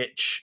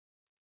 which,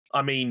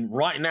 I mean,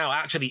 right now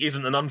actually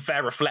isn't an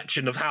unfair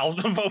reflection of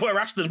where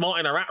Aston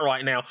Martin are at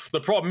right now.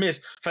 The problem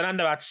is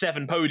Fernando had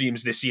 7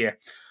 podiums this year.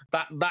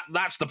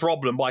 That's the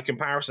problem by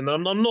comparison.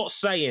 And I'm not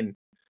saying,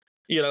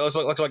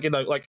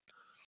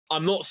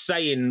 I'm not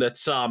saying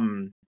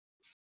that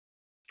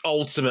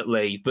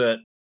ultimately that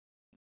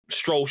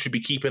Stroll should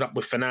be keeping up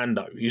with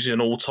Fernando. He's an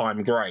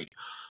all-time great.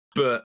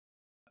 But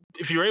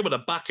if you're able to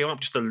back him up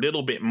just a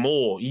little bit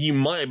more, you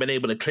might have been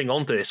able to cling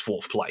on to this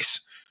 4th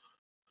place.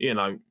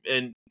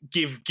 And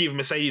give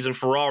Mercedes and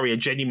Ferrari a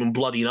genuine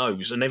bloody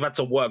nose. And they've had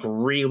to work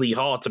really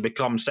hard to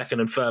become 2nd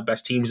and 3rd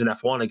best teams in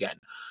F1 again.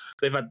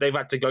 They've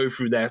had to go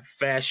through their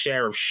fair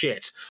share of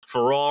shit.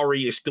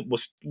 Ferrari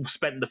was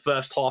spent the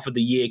first half of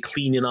the year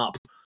cleaning up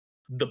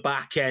the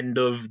back end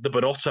of the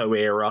Binotto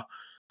era.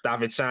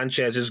 David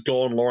Sanchez is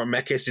gone. Laurent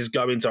Mekies is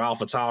going to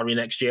AlphaTauri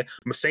next year.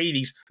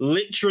 Mercedes,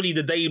 literally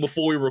the day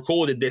before we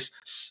recorded this,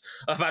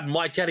 I've had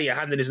Mike Elliott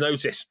handing his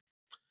notice.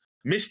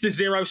 Mr.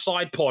 Zero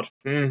Side Pod.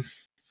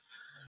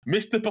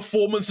 Mr.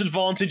 Performance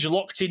Advantage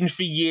locked in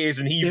for years,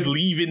 and he's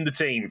leaving the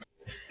team.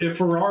 If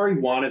Ferrari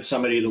wanted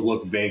somebody to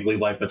look vaguely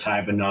like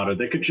Matteo Binotto,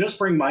 they could just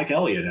bring Mike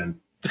Elliott in.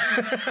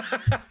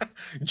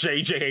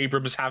 JJ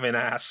Abrams having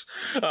ass.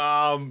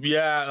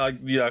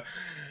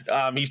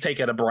 He's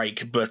taking a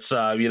break, but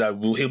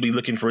he'll be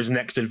looking for his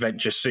next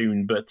adventure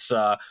soon. But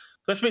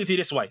let's put it to you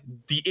this way: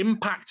 the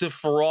impact of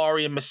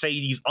Ferrari and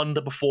Mercedes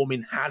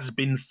underperforming has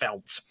been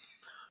felt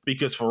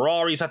because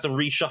Ferrari's had to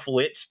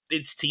reshuffle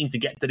its team to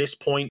get to this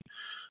point,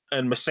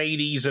 and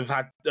Mercedes have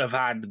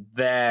had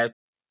their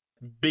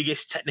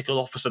biggest technical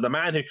officer, the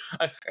man who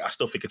I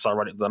still think it's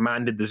ironic, the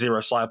man did the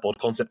zero sideboard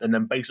concept and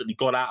then basically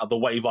got out of the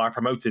way via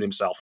promoting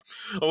himself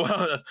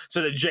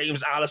so that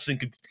James Allison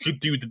could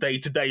do the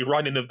day-to-day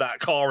running of that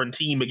car and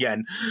team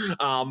again.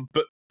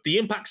 But the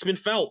impact's been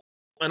felt,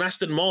 and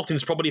Aston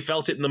Martin's probably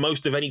felt it the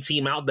most of any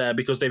team out there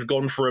because they've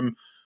gone from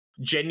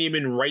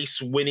genuine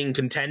race-winning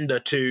contender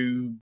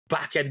to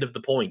back end of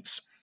the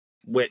points,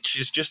 which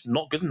is just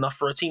not good enough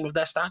for a team of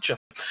their stature.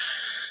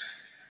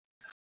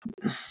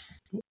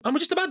 And we're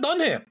just about done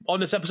here on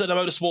this episode of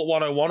Motorsport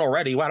 101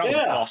 already. Wow, that was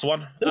a fast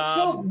one.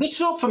 This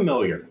felt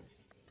familiar.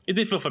 It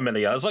did feel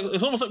familiar.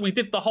 It's almost like we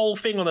did the whole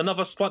thing on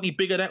another slightly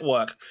bigger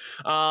network.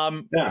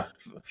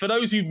 For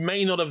those who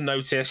may not have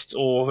noticed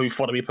or who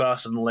follow me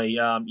personally,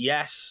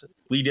 yes,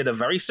 we did a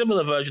very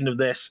similar version of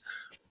this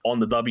on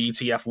the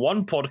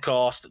WTF1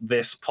 podcast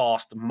this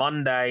past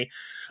Monday.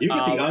 You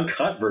get the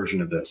uncut version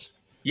of this.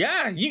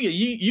 Yeah,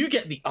 you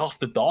get the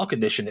After Dark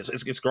edition.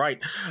 It's great.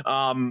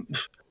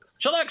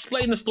 Shall I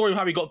explain the story of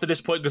how we got to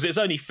this point? Because it's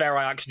only fair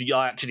I actually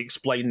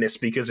explain this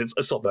because it's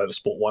not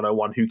Motorsport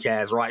 101. Who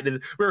cares, right?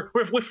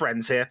 We're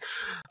friends here.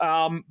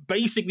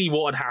 Basically,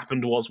 what had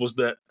happened was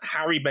that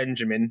Harry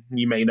Benjamin,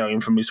 you may know him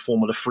from his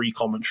Formula 3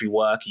 commentary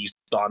work. He's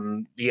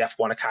done the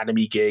F1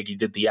 Academy gig. He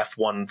did the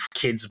F1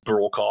 Kids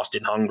broadcast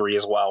in Hungary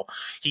as well.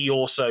 He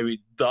also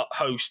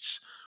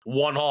hosts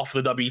one half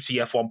of the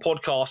WTF1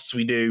 podcasts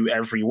we do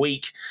every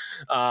week.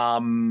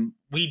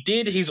 We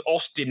did his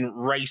Austin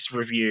race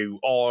review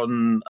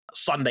on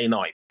Sunday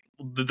night.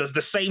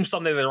 The same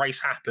Sunday the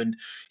race happened.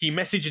 He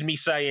messaged me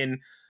saying,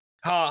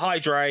 hi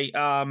Dre,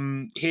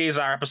 here's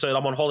our episode.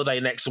 I'm on holiday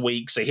next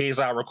week, so here's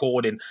our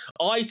recording.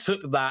 I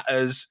took that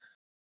as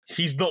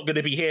he's not going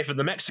to be here for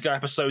the Mexico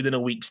episode in a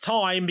week's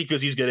time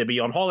because he's going to be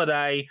on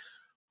holiday,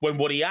 when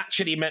what he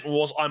actually meant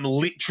was I'm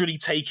literally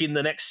taking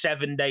the next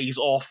 7 days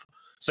off.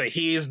 So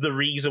here's the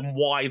reason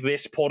why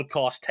this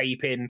podcast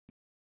taping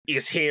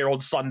is here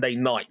on Sunday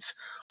night.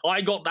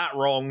 I got that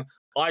wrong.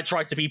 I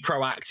tried to be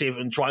proactive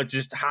and tried to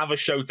just have a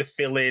show to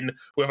fill in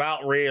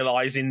without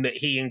realizing that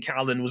he and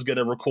Callan was going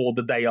to record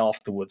the day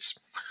afterwards.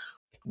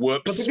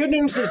 Whoops. But the good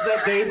news is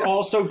that they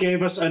also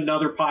gave us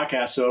another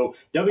podcast. So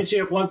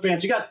WTF1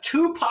 fans, you got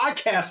 2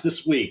 podcasts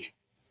this week.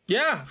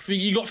 Yeah,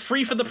 you got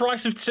 3 for the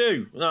price of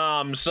 2.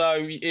 So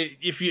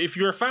if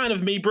you're a fan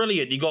of me,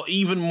 brilliant. You got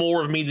even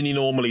more of me than you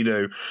normally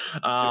do.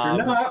 If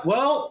you're not,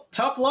 well,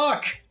 tough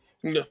luck.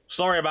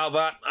 Sorry about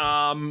that.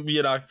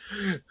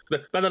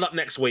 Better luck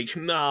next week.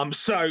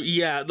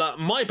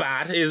 My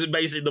bad is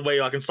basically the way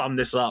I can sum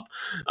this up.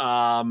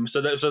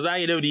 So now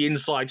you know the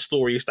inside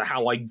story as to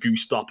how I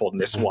goosed up on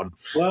this one.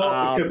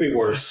 Well, it could be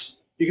worse.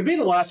 You could be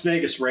the Las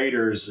Vegas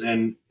Raiders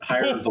and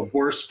hire the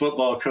worst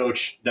football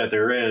coach that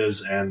there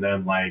is, and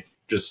then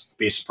just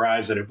be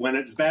surprised that it went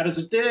as bad as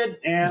it did,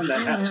 and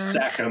then have to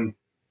sack him.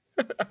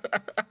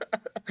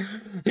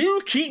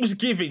 Who keeps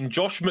giving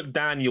Josh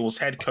McDaniels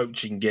head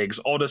coaching gigs,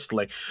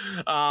 honestly?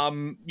 More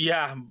on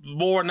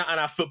that in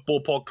our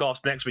football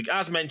podcast next week.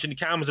 As mentioned,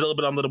 Cam's a little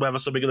bit under the weather,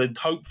 so we're going to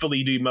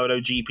hopefully do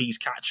MotoGP's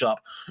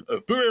catch-up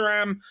of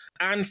Buriram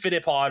and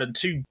Phillip Island,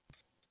 two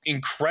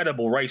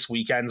incredible race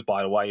weekends,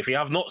 by the way. If you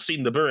have not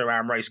seen the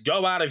Buriram race,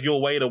 go out of your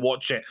way to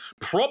watch it.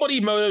 Probably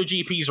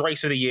MotoGP's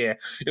race of the year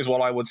is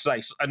what I would say.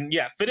 And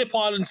yeah, Phillip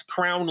Island's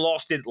crown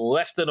lasted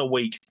less than a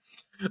week.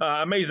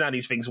 Amazing how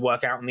these things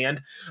work out in the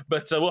end.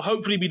 But we'll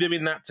hopefully be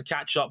doing that to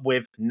catch up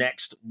with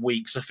next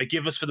week. So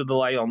forgive us for the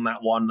delay on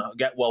that one.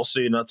 Get well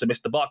soon to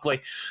Mr.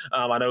 Buckley.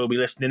 I know he'll be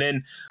listening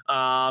in.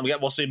 Get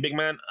well soon, big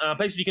man.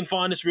 Places you can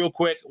find us real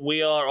quick.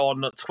 We are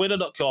on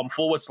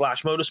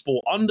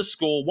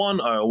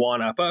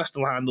twitter.com/motorsport_101. Our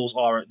personal handles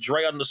are at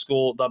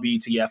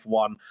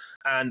Dre_WTF1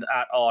 and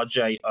at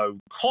RJ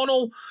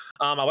O'Connell.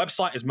 Our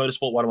website is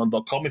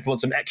motorsport101.com if you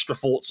want some extra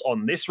thoughts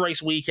on this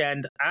race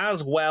weekend,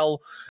 as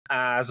well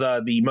as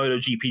the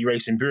MotoGP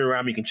race in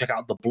Buriram. You can check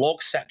out the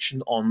blog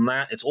section on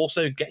that. It's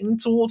also getting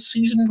towards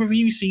season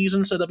review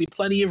season, so there'll be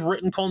plenty of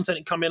written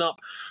content coming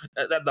up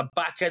at the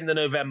back end of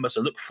November,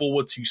 so look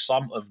forward to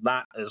some of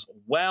that as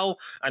well.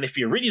 And if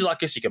you really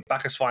like us, you can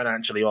back us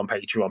financially on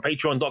Patreon,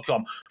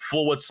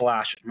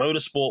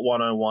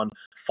 patreon.com/motorsport101.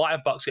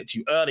 $5 gets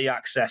you early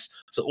access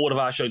to all of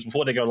our shows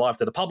before they go live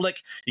to the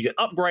public. You can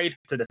upgrade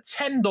to the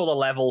 $10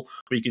 level,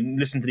 where you can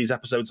listen to these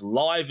episodes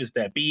live as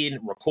they're being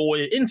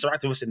recorded,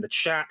 interact with us in the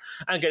chat,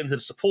 and get into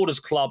the supporters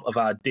club of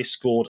our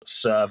Discord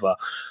server.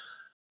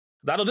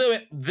 That'll do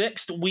it.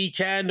 Next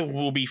weekend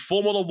will be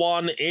Formula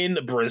One in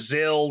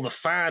Brazil, the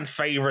fan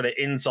favorite at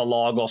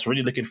Interlagos.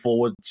 Really looking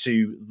forward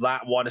to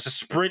that one. It's a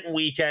sprint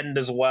weekend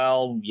as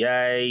well.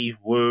 Yay,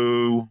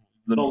 woo.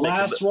 The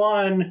last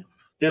one.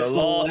 It's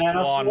the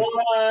last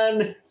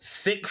one.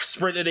 Sixth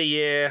sprint of the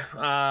year.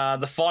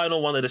 The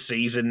final one of the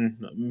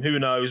season. Who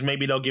knows?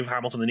 Maybe they'll give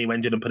Hamilton a new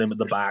engine and put him at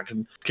the back.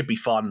 And could be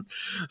fun.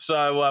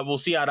 So we'll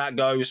see how that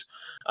goes.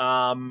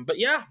 But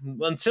yeah,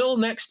 until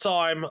next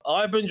time,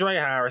 I've been Dre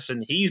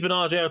Harrison. He's been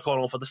RJ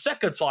O'Connell for the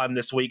second time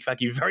this week.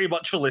 Thank you very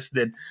much for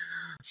listening.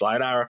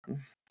 Sayonara.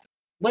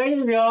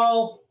 Later,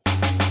 y'all.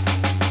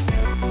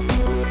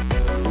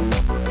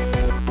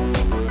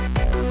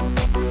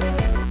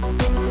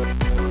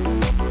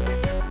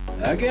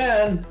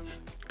 Again.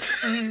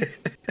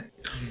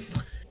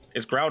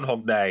 It's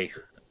Groundhog Day.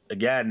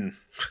 Again.